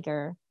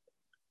Gallagher.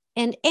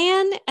 And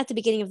Anne, at the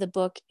beginning of the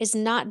book, is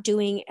not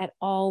doing at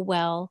all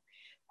well.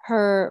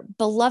 Her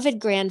beloved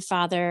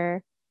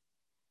grandfather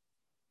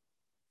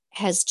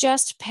has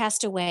just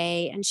passed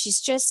away, and she's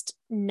just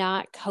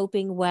not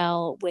coping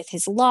well with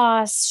his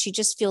loss. She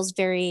just feels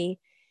very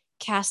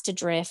cast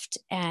adrift,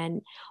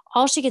 and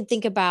all she can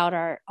think about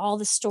are all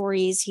the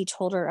stories he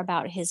told her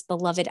about his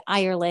beloved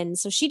Ireland.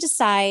 So she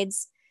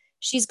decides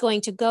she's going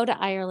to go to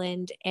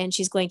Ireland and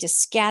she's going to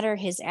scatter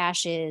his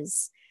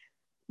ashes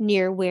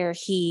near where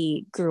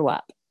he grew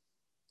up.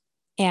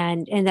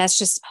 And that's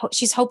just,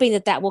 she's hoping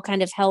that will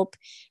kind of help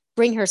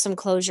bring her some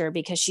closure,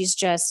 because she's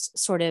just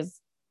sort of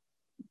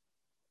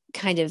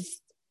kind of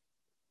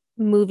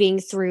moving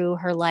through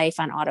her life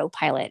on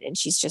autopilot, and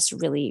she's just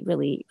really,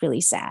 really,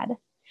 really sad.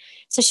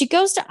 So she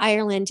goes to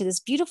Ireland, to this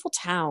beautiful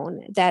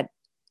town that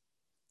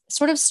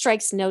sort of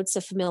strikes notes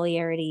of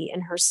familiarity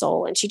in her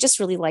soul, and she just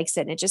really likes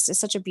it. And it just is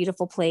such a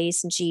beautiful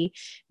place, and she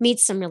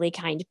meets some really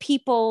kind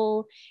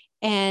people,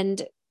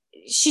 and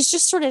she's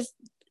just sort of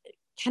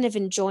kind of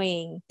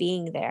enjoying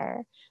being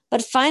there.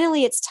 But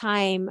finally, it's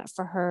time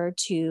for her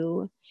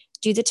to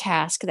do the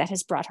task that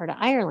has brought her to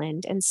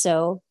Ireland. And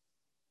so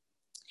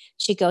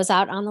she goes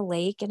out on the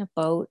lake in a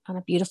boat on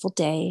a beautiful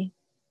day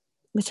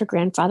with her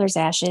grandfather's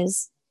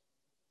ashes,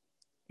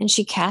 and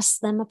she casts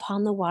them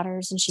upon the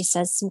waters, and she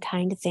says some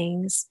kind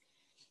things,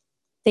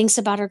 thinks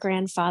about her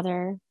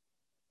grandfather.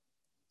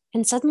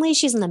 And suddenly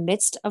she's in the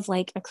midst of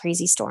like a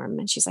crazy storm,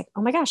 and she's like,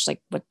 oh my gosh,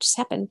 like what just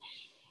happened?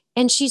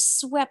 And she's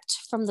swept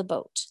from the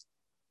boat.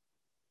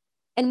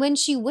 And when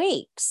she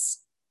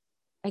wakes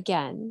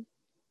again,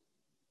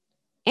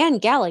 Anne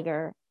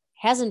Gallagher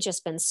hasn't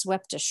just been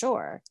swept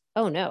ashore.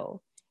 Oh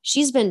no,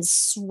 she's been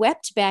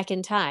swept back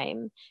in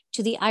time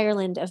to the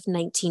Ireland of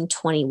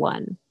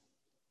 1921.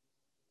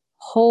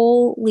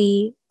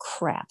 Holy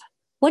crap.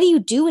 What do you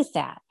do with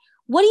that?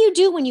 What do you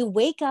do when you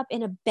wake up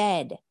in a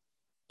bed,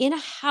 in a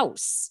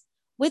house,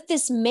 with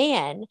this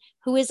man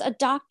who is a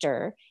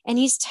doctor, and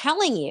he's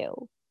telling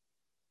you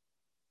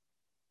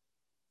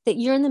that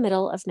you're in the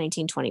middle of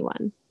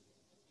 1921.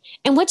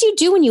 And what do you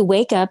do when you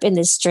wake up in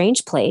this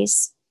strange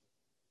place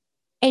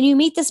and you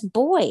meet this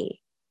boy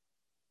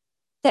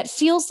that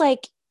feels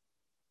like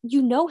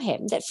you know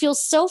him, that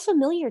feels so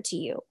familiar to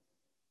you?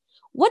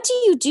 What do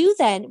you do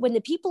then when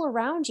the people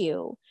around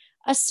you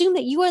assume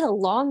that you are the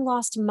long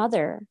lost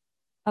mother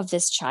of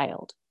this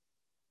child?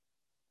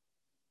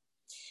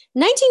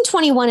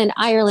 1921 in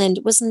Ireland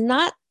was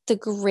not the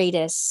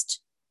greatest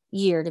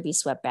year to be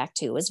swept back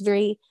to.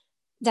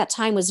 That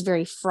time was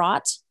very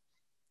fraught.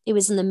 It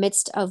was in the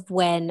midst of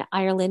when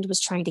Ireland was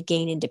trying to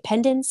gain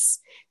independence.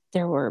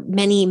 There were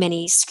many,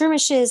 many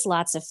skirmishes,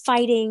 lots of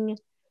fighting.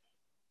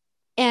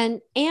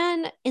 And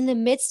Anne, in the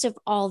midst of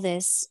all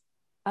this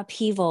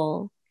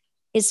upheaval,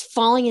 is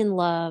falling in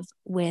love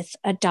with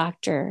a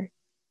doctor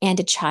and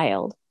a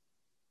child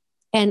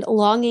and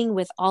longing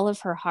with all of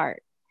her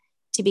heart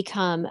to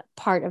become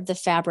part of the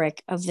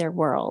fabric of their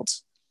world,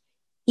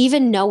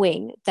 even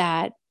knowing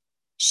that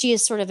she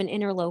is sort of an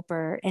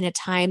interloper in a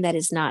time that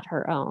is not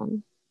her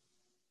own.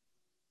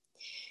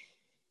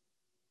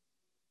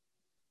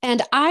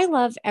 And I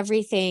love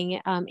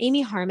everything.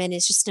 Amy Harmon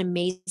is just an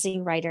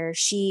amazing writer.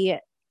 She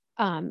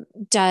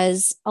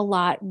does a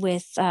lot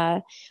with,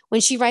 when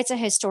she writes a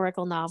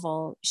historical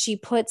novel, she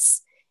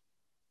puts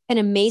an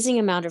amazing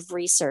amount of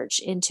research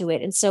into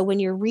it. And so when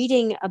you're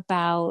reading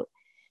about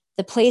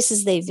the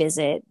places they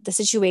visit, the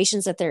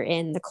situations that they're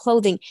in, the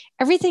clothing,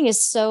 everything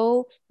is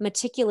so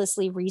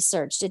meticulously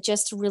researched. It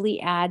just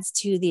really adds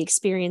to the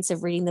experience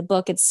of reading the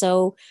book. It's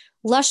so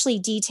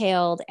lushly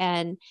detailed.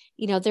 And,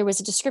 there was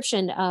a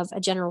description of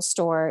a general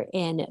store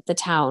in the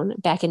town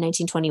back in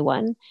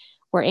 1921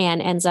 where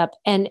Anne ends up,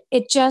 and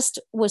it just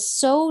was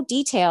so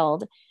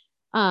detailed.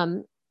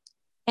 And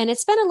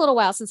it's been a little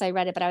while since I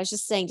read it, but I was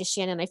just saying to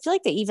Shannon, I feel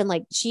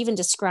like she even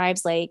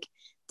describes the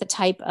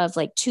type of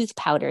tooth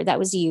powder that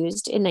was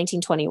used in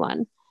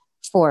 1921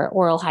 for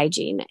oral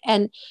hygiene.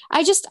 And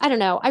I don't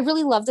know. I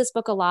really love this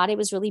book a lot. It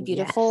was really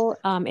beautiful.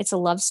 Yes. It's a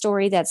love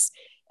story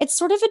it's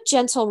sort of a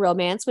gentle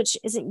romance, which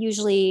isn't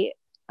usually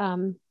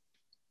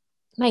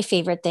my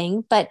favorite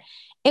thing, but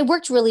it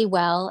worked really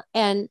well.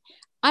 And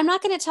I'm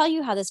not going to tell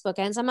you how this book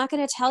ends. I'm not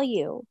going to tell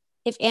you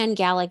if Anne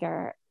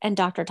Gallagher and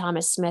Dr.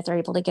 Thomas Smith are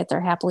able to get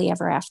their happily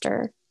ever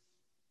after.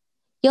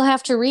 You'll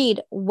have to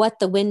read What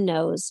the Wind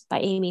Knows by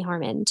Amy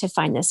Harmon to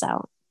find this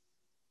out.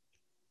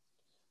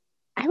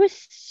 I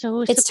was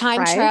so It's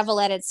time travel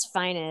at its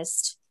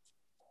finest.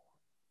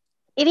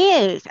 It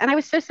is. And I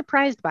was so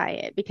surprised by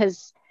it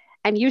because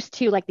I'm used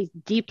to these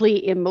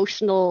deeply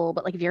emotional,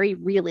 but very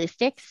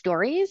realistic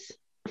stories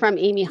from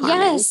Amy Harmon.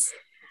 Yes.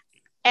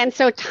 And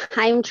so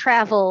time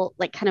travel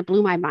kind of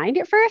blew my mind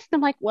at first. And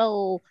I'm like,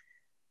 well,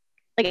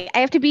 I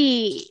have to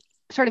be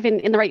sort of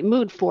in the right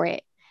mood for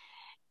it.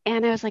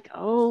 And I was like,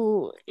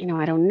 oh,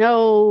 I don't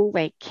know.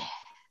 What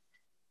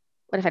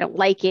if I don't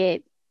like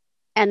it?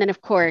 And then,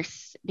 of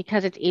course,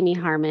 because it's Amy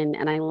Harmon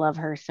and I love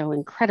her so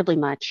incredibly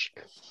much,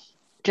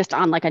 just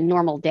on a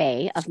normal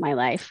day of my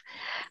life,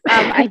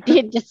 I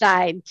did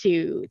decide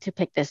to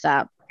pick this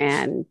up.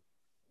 And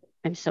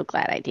I'm so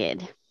glad I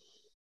did.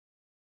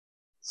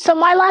 So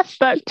my last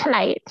book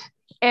tonight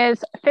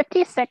is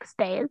 56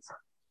 Days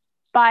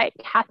by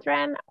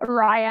Catherine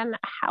Ryan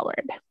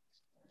Howard.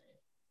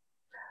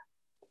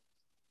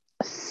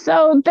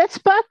 So this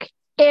book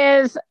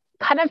is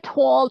kind of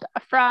told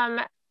from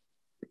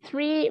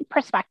 3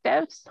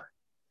 perspectives,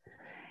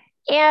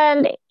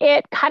 and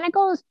it kind of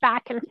goes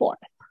back and forth.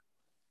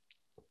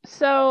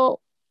 So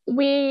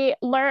we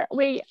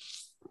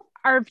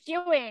are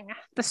viewing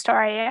the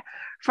story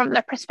from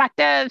the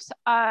perspectives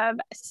of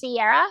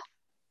Sierra,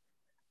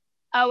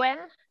 Owen,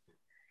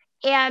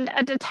 and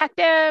a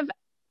detective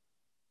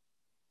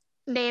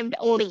named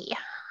Lee,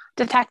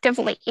 Detective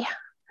Lee.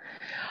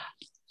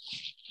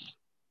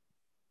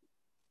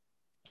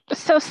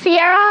 So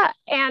Sierra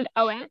and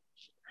Owen,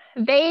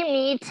 they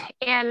meet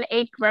in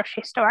a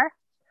grocery store.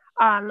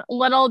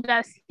 Little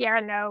does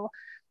Sierra know,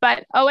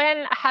 but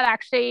Owen had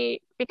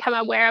actually become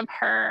aware of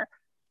her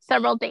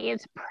several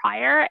days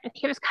prior, and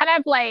he was kind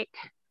of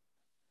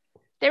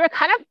they were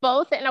kind of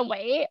both in a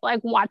way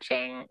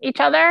watching each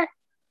other.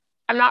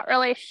 I'm not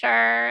really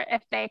sure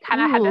if they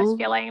kind of had this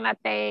feeling that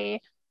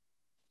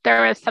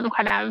there was some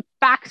kind of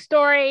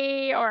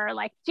backstory or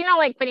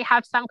when you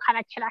have some kind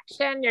of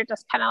connection, you're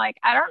just kind of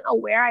I don't know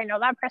where I know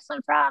that person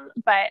from,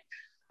 but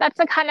that's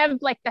the kind of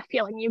the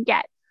feeling you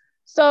get.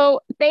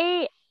 So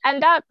they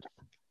end up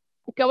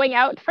going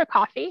out for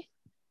coffee.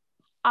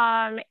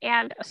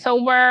 And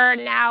so we're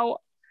now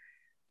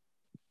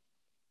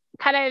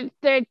kind of,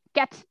 they're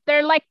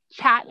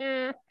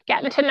chatting,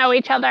 getting to know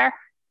each other.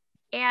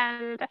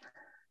 And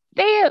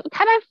they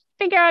kind of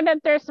figure out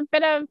that they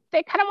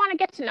kind of want to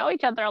get to know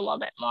each other a little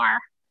bit more.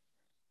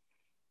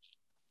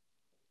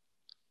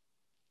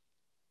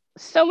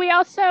 So we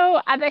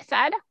also, as I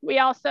said,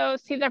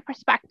 see the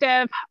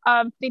perspective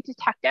of the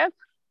detective.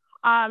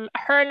 Her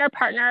and her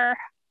partner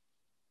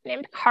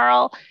named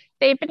Carl,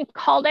 they've been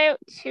called out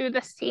to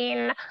the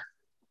scene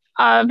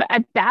of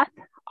a death.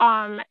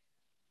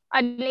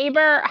 A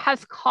neighbor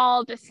has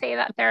called to say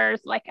that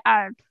there's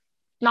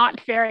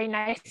not very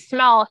nice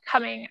smell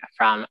coming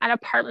from an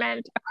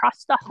apartment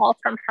across the hall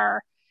from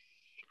her.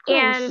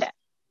 And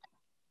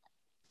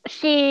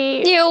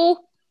she... Ew.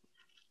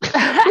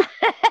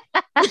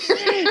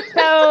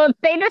 So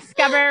they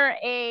discover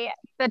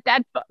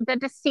the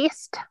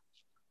deceased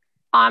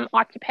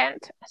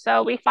occupant.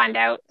 So we find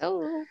out,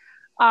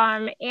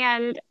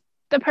 and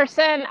the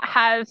person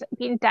has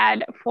been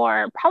dead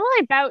for probably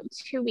about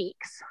 2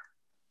 weeks.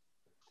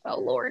 Oh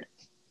Lord,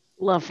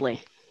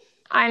 lovely.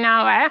 I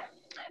know, eh?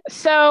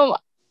 So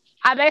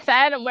as I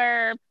said,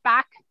 we're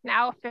back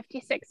now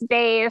 56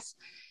 days,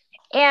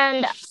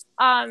 and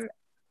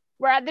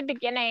we're at the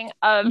beginning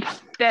of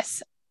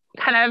this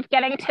kind of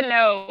getting to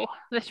know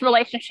this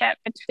relationship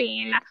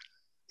between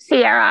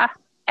Sierra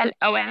and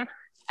Owen,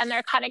 and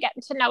they're kind of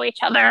getting to know each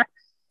other.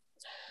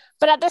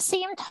 But at the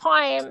same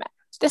time,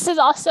 this is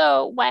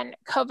also when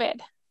COVID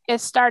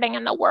is starting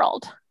in the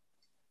world.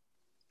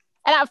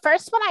 And at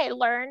first, when I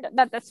learned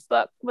that this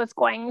book was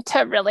going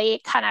to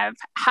really kind of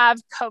have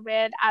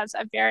COVID as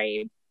a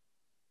very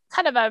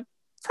kind of a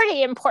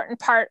pretty important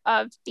part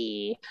of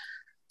the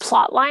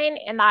plot line,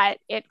 in that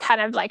it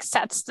kind of like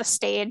sets the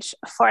stage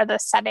for the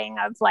setting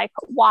of like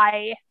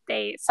why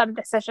some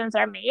decisions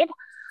are made.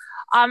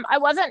 I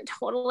wasn't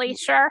totally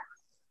sure,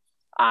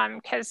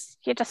 because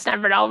you just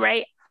never know,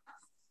 right?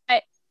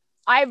 But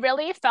I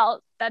really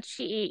felt that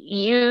she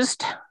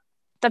used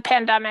the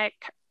pandemic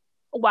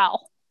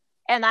well,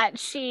 and that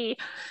she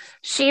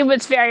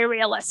was very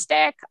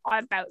realistic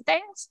about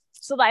things.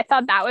 So I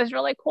thought that was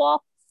really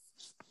cool.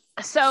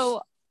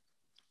 So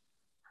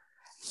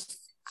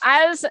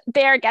as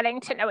they're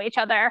getting to know each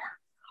other,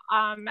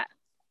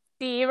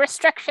 the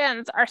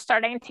restrictions are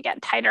starting to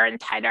get tighter and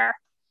tighter.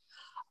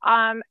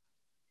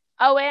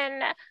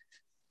 Owen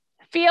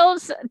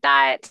feels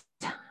that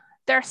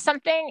there's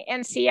something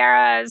in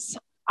Sierra's,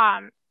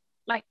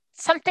 like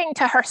something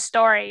to her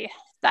story,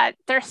 that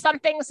there's some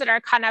things that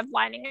are kind of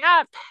lining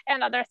up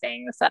and other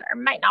things that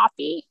might not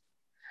be.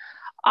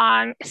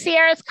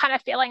 Sierra's kind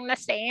of feeling the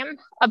same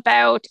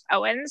about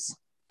Owen's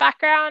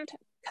background,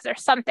 because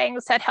there's some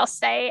things that he'll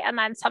say and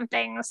then some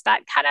things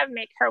that kind of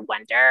make her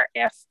wonder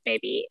if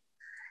maybe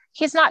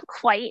he's not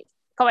quite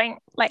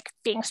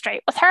being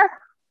straight with her.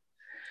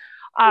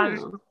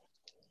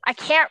 I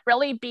can't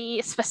really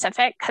be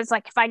specific, because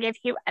like if I give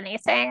you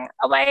anything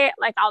away,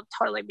 like I'll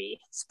totally be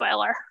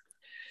spoiler.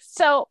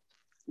 So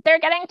they're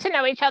getting to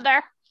know each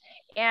other,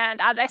 and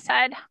as I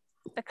said,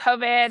 the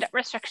COVID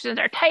restrictions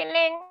are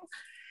tightening.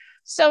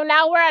 So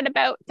now we're at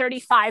about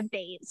 35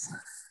 days.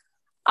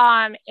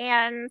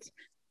 And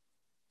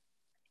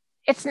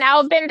it's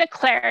now been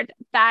declared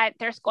that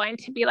there's going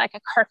to be like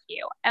a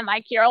curfew, and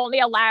like you're only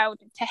allowed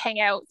to hang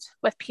out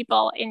with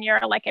people in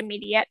your like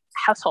immediate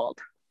household.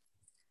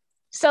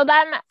 So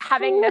them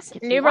having this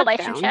new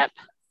relationship,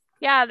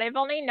 they've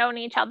only known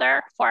each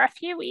other for a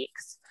few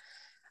weeks,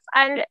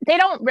 and they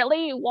don't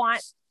really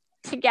want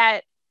to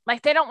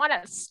they don't want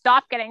to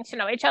stop getting to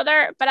know each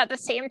other, but at the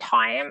same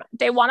time,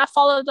 they want to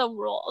follow the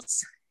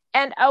rules.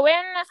 And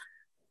Owen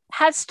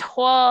has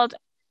told,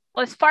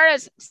 well, as far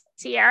as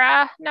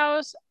Sierra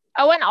knows,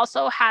 Owen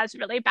also has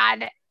really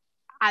bad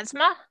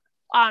asthma.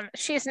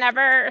 She's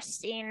never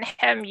seen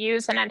him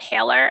use an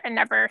inhaler and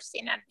never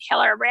seen an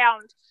inhaler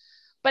around,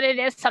 but it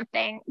is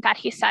something that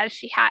he says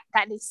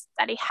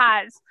that he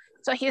has.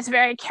 So he's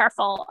very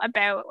careful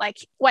about, like,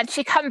 when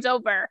she comes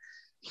over,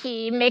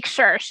 he makes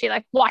sure she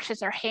like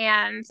washes her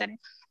hands and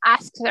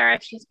asks her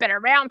if she's been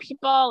around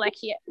people.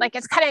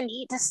 It's kind of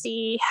neat to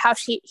see how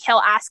he'll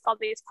ask all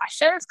these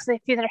questions, because I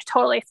feel there's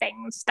totally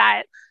things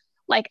that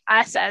like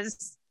us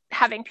as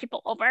having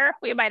people over,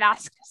 we might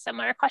ask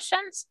similar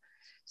questions.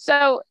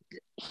 So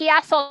he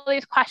asks all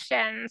these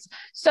questions.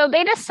 So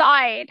they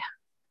decide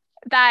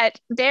that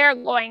they're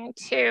going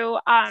to,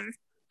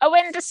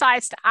 Owen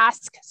decides to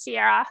ask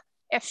Sierra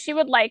if she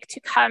would like to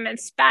come and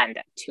spend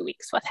 2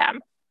 weeks with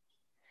him.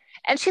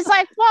 And she's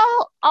like,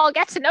 well, I'll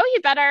get to know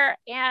you better,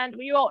 and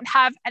we won't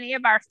have any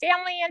of our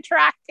family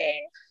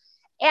interacting.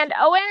 And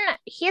Owen,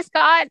 he's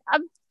got,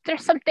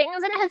 there's some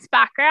things in his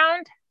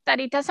background that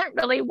he doesn't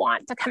really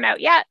want to come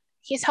out yet.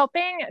 He's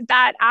hoping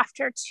that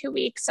after 2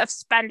 weeks of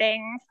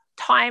spending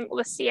time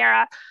with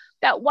Sierra,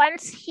 that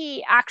once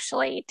he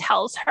actually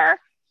tells her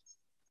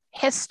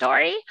his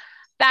story,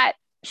 that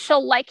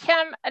she'll like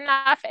him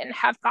enough and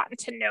have gotten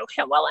to know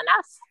him well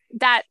enough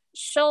that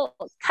she'll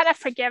kind of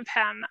forgive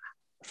him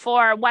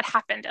for what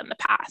happened in the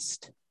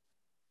past.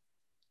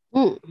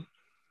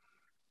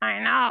 I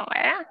know,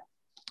 eh?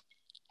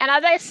 And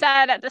as I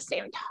said, at the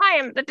same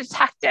time, the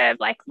detective,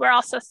 like, we're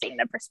also seeing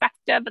the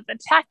perspective of the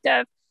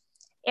detective,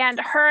 and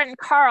her and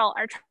Carl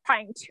are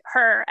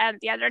her and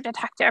the other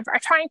detective are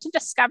trying to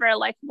discover,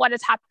 like, what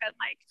has happened,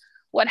 like,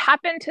 what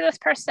happened to this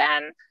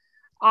person,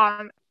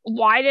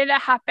 why did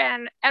it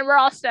happen, and we're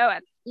also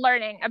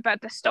learning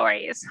about the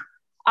stories.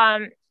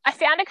 I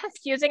found it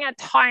confusing at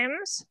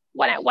times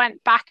when it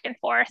went back and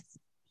forth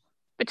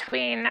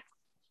between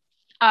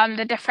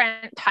the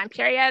different time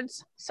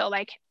periods. So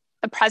like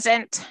the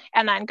present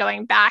and then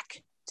going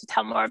back to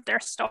tell more of their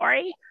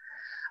story.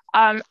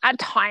 At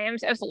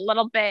times it was a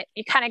little bit,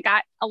 you kind of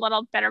got a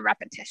little bit of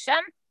repetition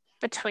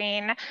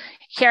between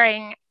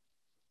hearing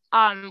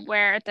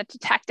where the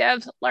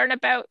detectives learn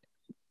about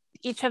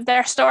each of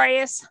their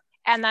stories,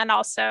 and then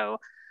also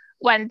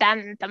when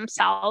them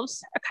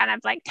themselves are kind of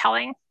like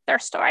telling their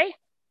story.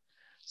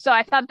 So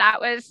I thought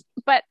that was,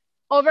 but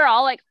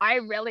overall, like I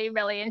really,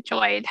 really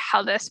enjoyed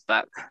how this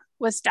book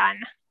was done.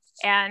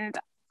 And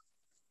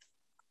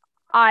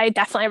I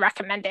definitely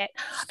recommend it.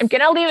 I'm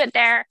going to leave it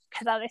there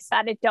because, as I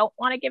said, I don't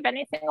want to give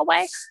anything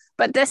away.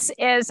 But this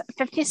is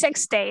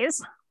 56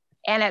 Days,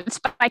 and it's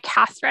by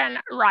Catherine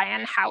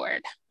Ryan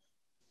Howard.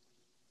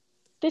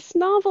 This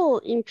novel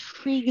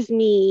intrigues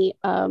me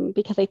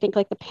because I think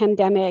like the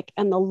pandemic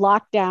and the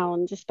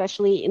lockdowns,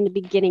 especially in the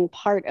beginning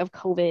part of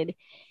COVID,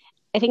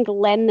 I think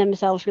lend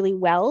themselves really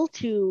well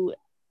to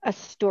a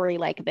story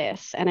like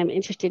this. And I'm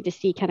interested to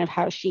see kind of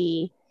how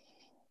she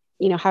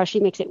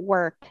makes it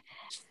work.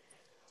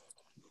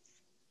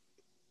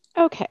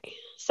 Okay,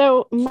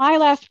 so my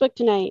last book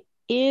tonight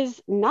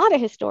is not a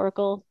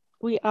historical.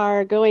 We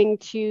are going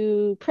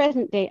to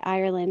present day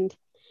Ireland.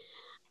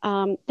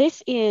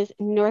 This is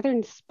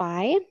Northern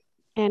Spy,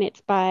 and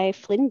it's by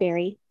Flynn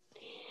Barry.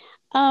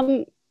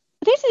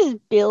 This is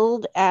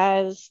billed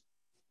as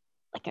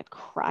like a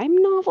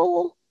crime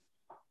novel,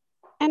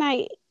 and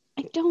I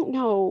don't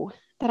know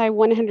that I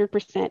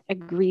 100%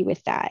 agree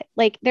with that.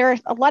 Like there are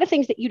a lot of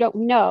things that you don't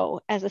know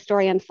as the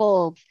story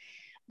unfolds,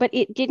 but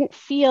it didn't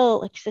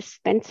feel like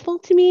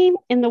suspenseful to me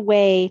in the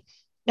way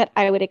that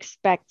I would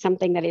expect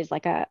something that is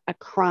like a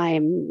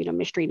crime,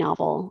 mystery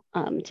novel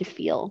to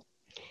feel.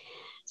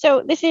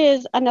 So this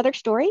is another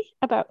story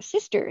about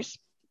sisters.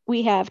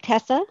 We have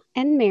Tessa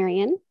and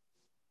Marion.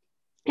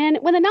 And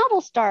when the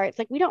novel starts,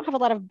 like we don't have a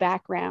lot of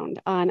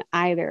background on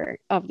either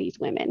of these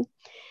women.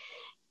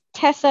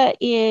 Tessa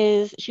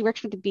she works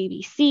for the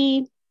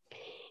BBC,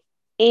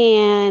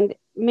 and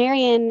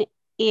Marion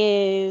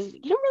you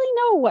don't really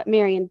know what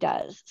Marion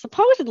does.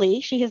 Supposedly,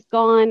 she has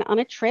gone on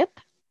a trip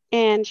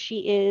and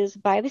she is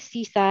by the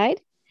seaside.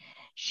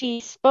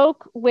 She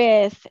spoke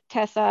with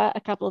Tessa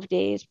a couple of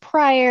days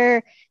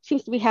prior,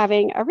 seems to be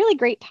having a really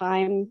great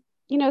time.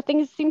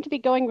 Things seem to be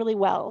going really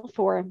well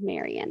for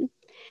Marion.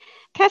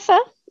 Tessa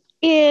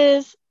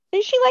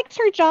she likes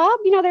her job.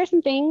 There's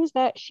some things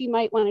that she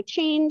might want to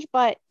change,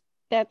 but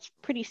that's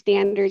pretty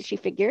standard, she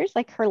figures.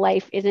 Like her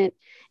life isn't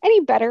any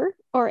better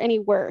or any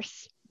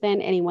worse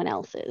than anyone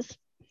else's.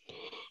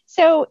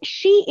 So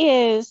she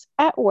is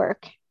at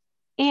work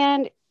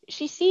and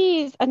she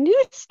sees a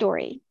news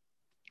story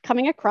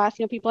coming across,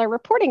 people are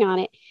reporting on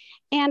it.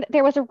 And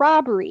there was a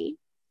robbery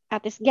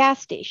at this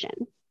gas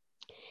station.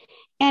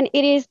 And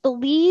it is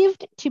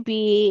believed to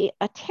be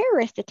a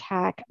terrorist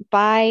attack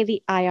by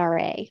the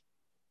IRA.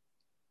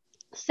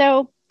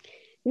 So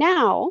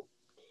now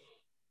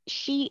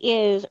she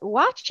is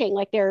watching,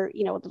 like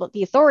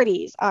the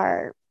authorities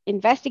are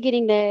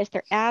investigating this.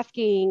 They're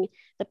asking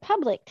the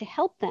public to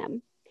help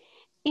them.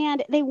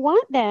 And they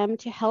want them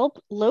to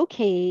help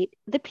locate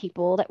the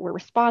people that were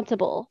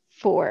responsible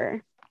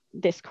for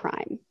this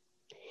crime.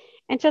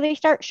 And so they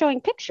start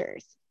showing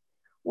pictures.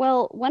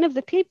 Well, one of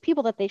the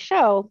people that they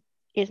show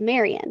is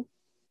Marion.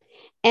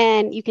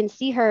 And you can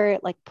see her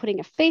like putting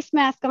a face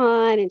mask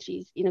on, and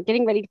she's,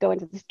 getting ready to go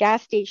into this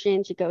gas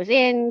station. She goes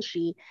in,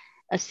 she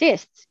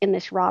assists in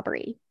this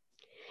robbery.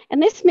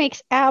 And this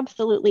makes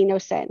absolutely no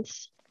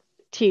sense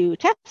to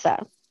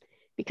Tessa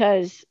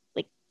because,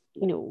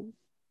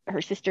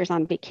 her sister's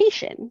on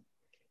vacation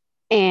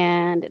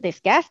and this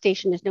gas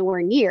station is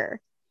nowhere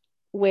near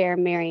where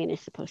Marion is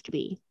supposed to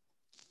be.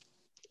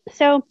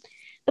 So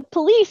the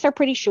police are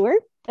pretty sure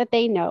that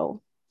they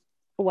know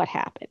what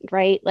happened,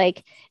 right?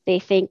 Like they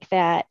think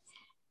that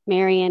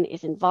Marion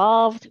is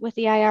involved with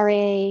the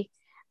IRA,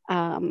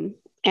 and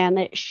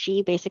that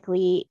she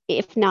basically,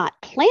 if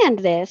not planned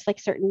this, like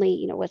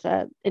certainly, was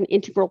an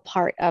integral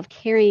part of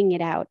carrying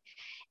it out.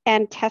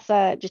 And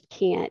Tessa just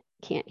can't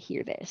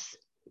hear this.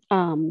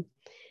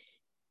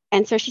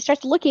 And so she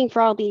starts looking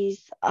for all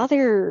these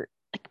other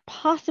like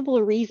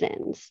possible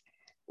reasons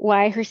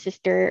why her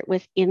sister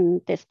was in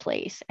this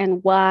place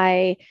and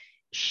why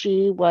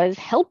she was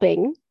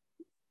helping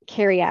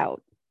carry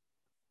out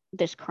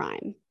this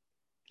crime.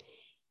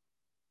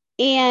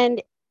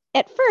 And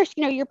at first,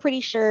 you're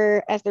pretty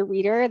sure as the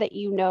reader that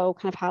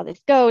kind of how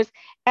this goes.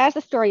 As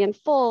the story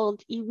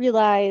unfolds, you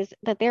realize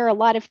that there are a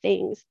lot of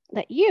things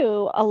that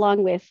you,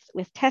 along with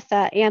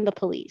Tessa and the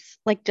police,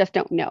 like just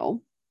don't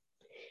know.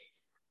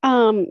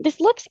 This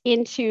looks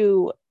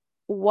into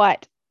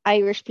what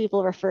Irish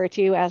people refer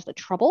to as the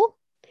Trouble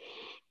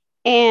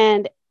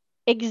and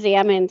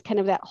examines kind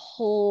of that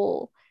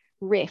whole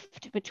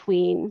rift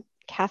between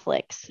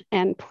Catholics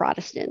and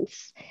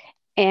Protestants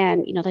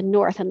and, the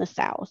North and the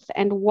South,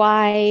 and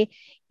why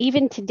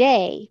even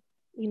today,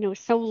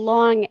 so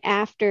long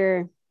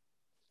after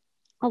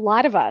a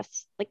lot of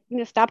us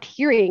stopped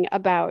hearing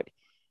about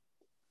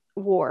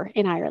war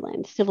in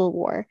Ireland, civil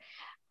war,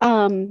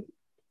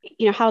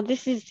 how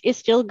this is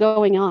still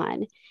going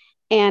on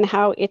and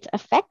how it's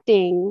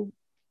affecting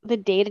the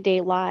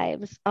day-to-day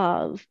lives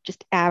of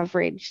just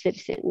average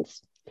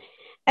citizens.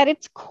 at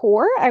its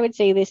core, I would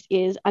say this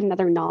is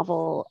another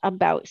novel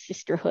about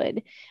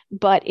sisterhood,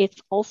 but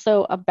it's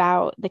also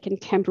about the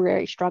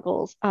contemporary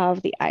struggles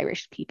of the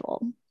Irish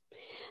people.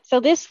 So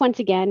this, once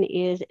again,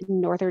 is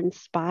Northern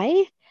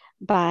Spy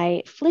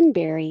by Flynn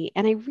Barry,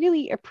 and I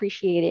really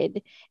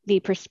appreciated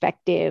the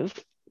perspective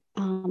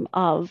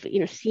of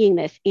seeing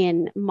this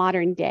in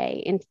modern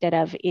day instead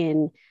of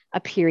in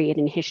a period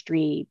in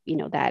history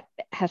that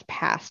has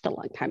passed a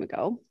long time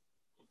ago.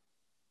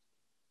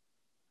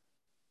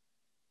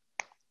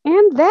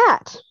 And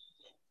that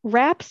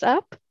wraps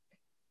up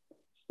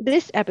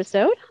this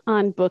episode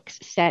on books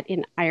set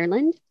in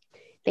Ireland.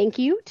 Thank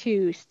you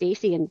to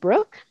Stacey and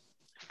Brooke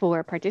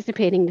for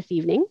participating this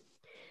evening.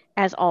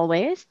 As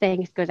always,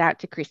 thanks goes out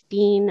to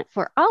Christine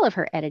for all of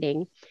her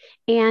editing.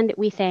 And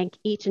we thank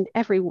each and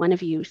every one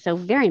of you so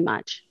very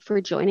much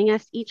for joining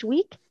us each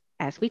week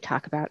as we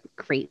talk about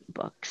great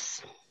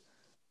books.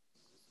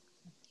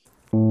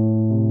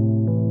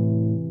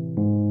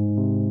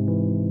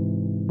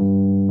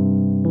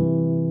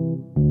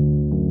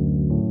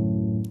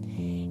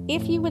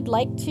 If you would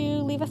like to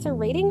leave us a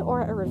rating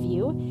or a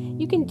review,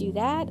 you can do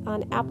that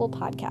on Apple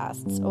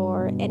Podcasts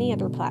or any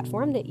other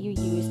platform that you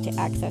use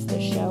to access the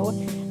show.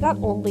 Not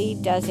only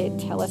does it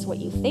tell us what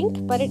you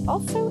think, but it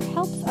also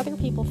helps other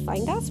people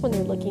find us when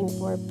they're looking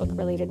for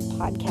book-related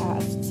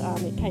podcasts.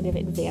 It kind of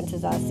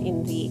advances us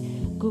in the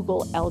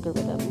Google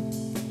algorithm.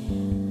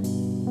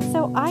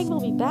 So I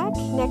will be back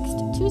next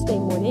Tuesday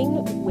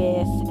morning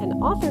with an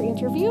author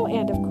interview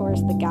and, of course,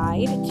 the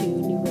guide to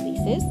new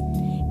releases.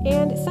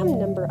 And some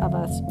number of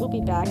us will be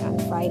back on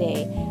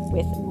Friday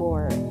with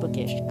more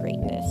bookish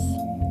greatness.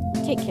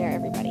 Take care,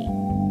 everybody.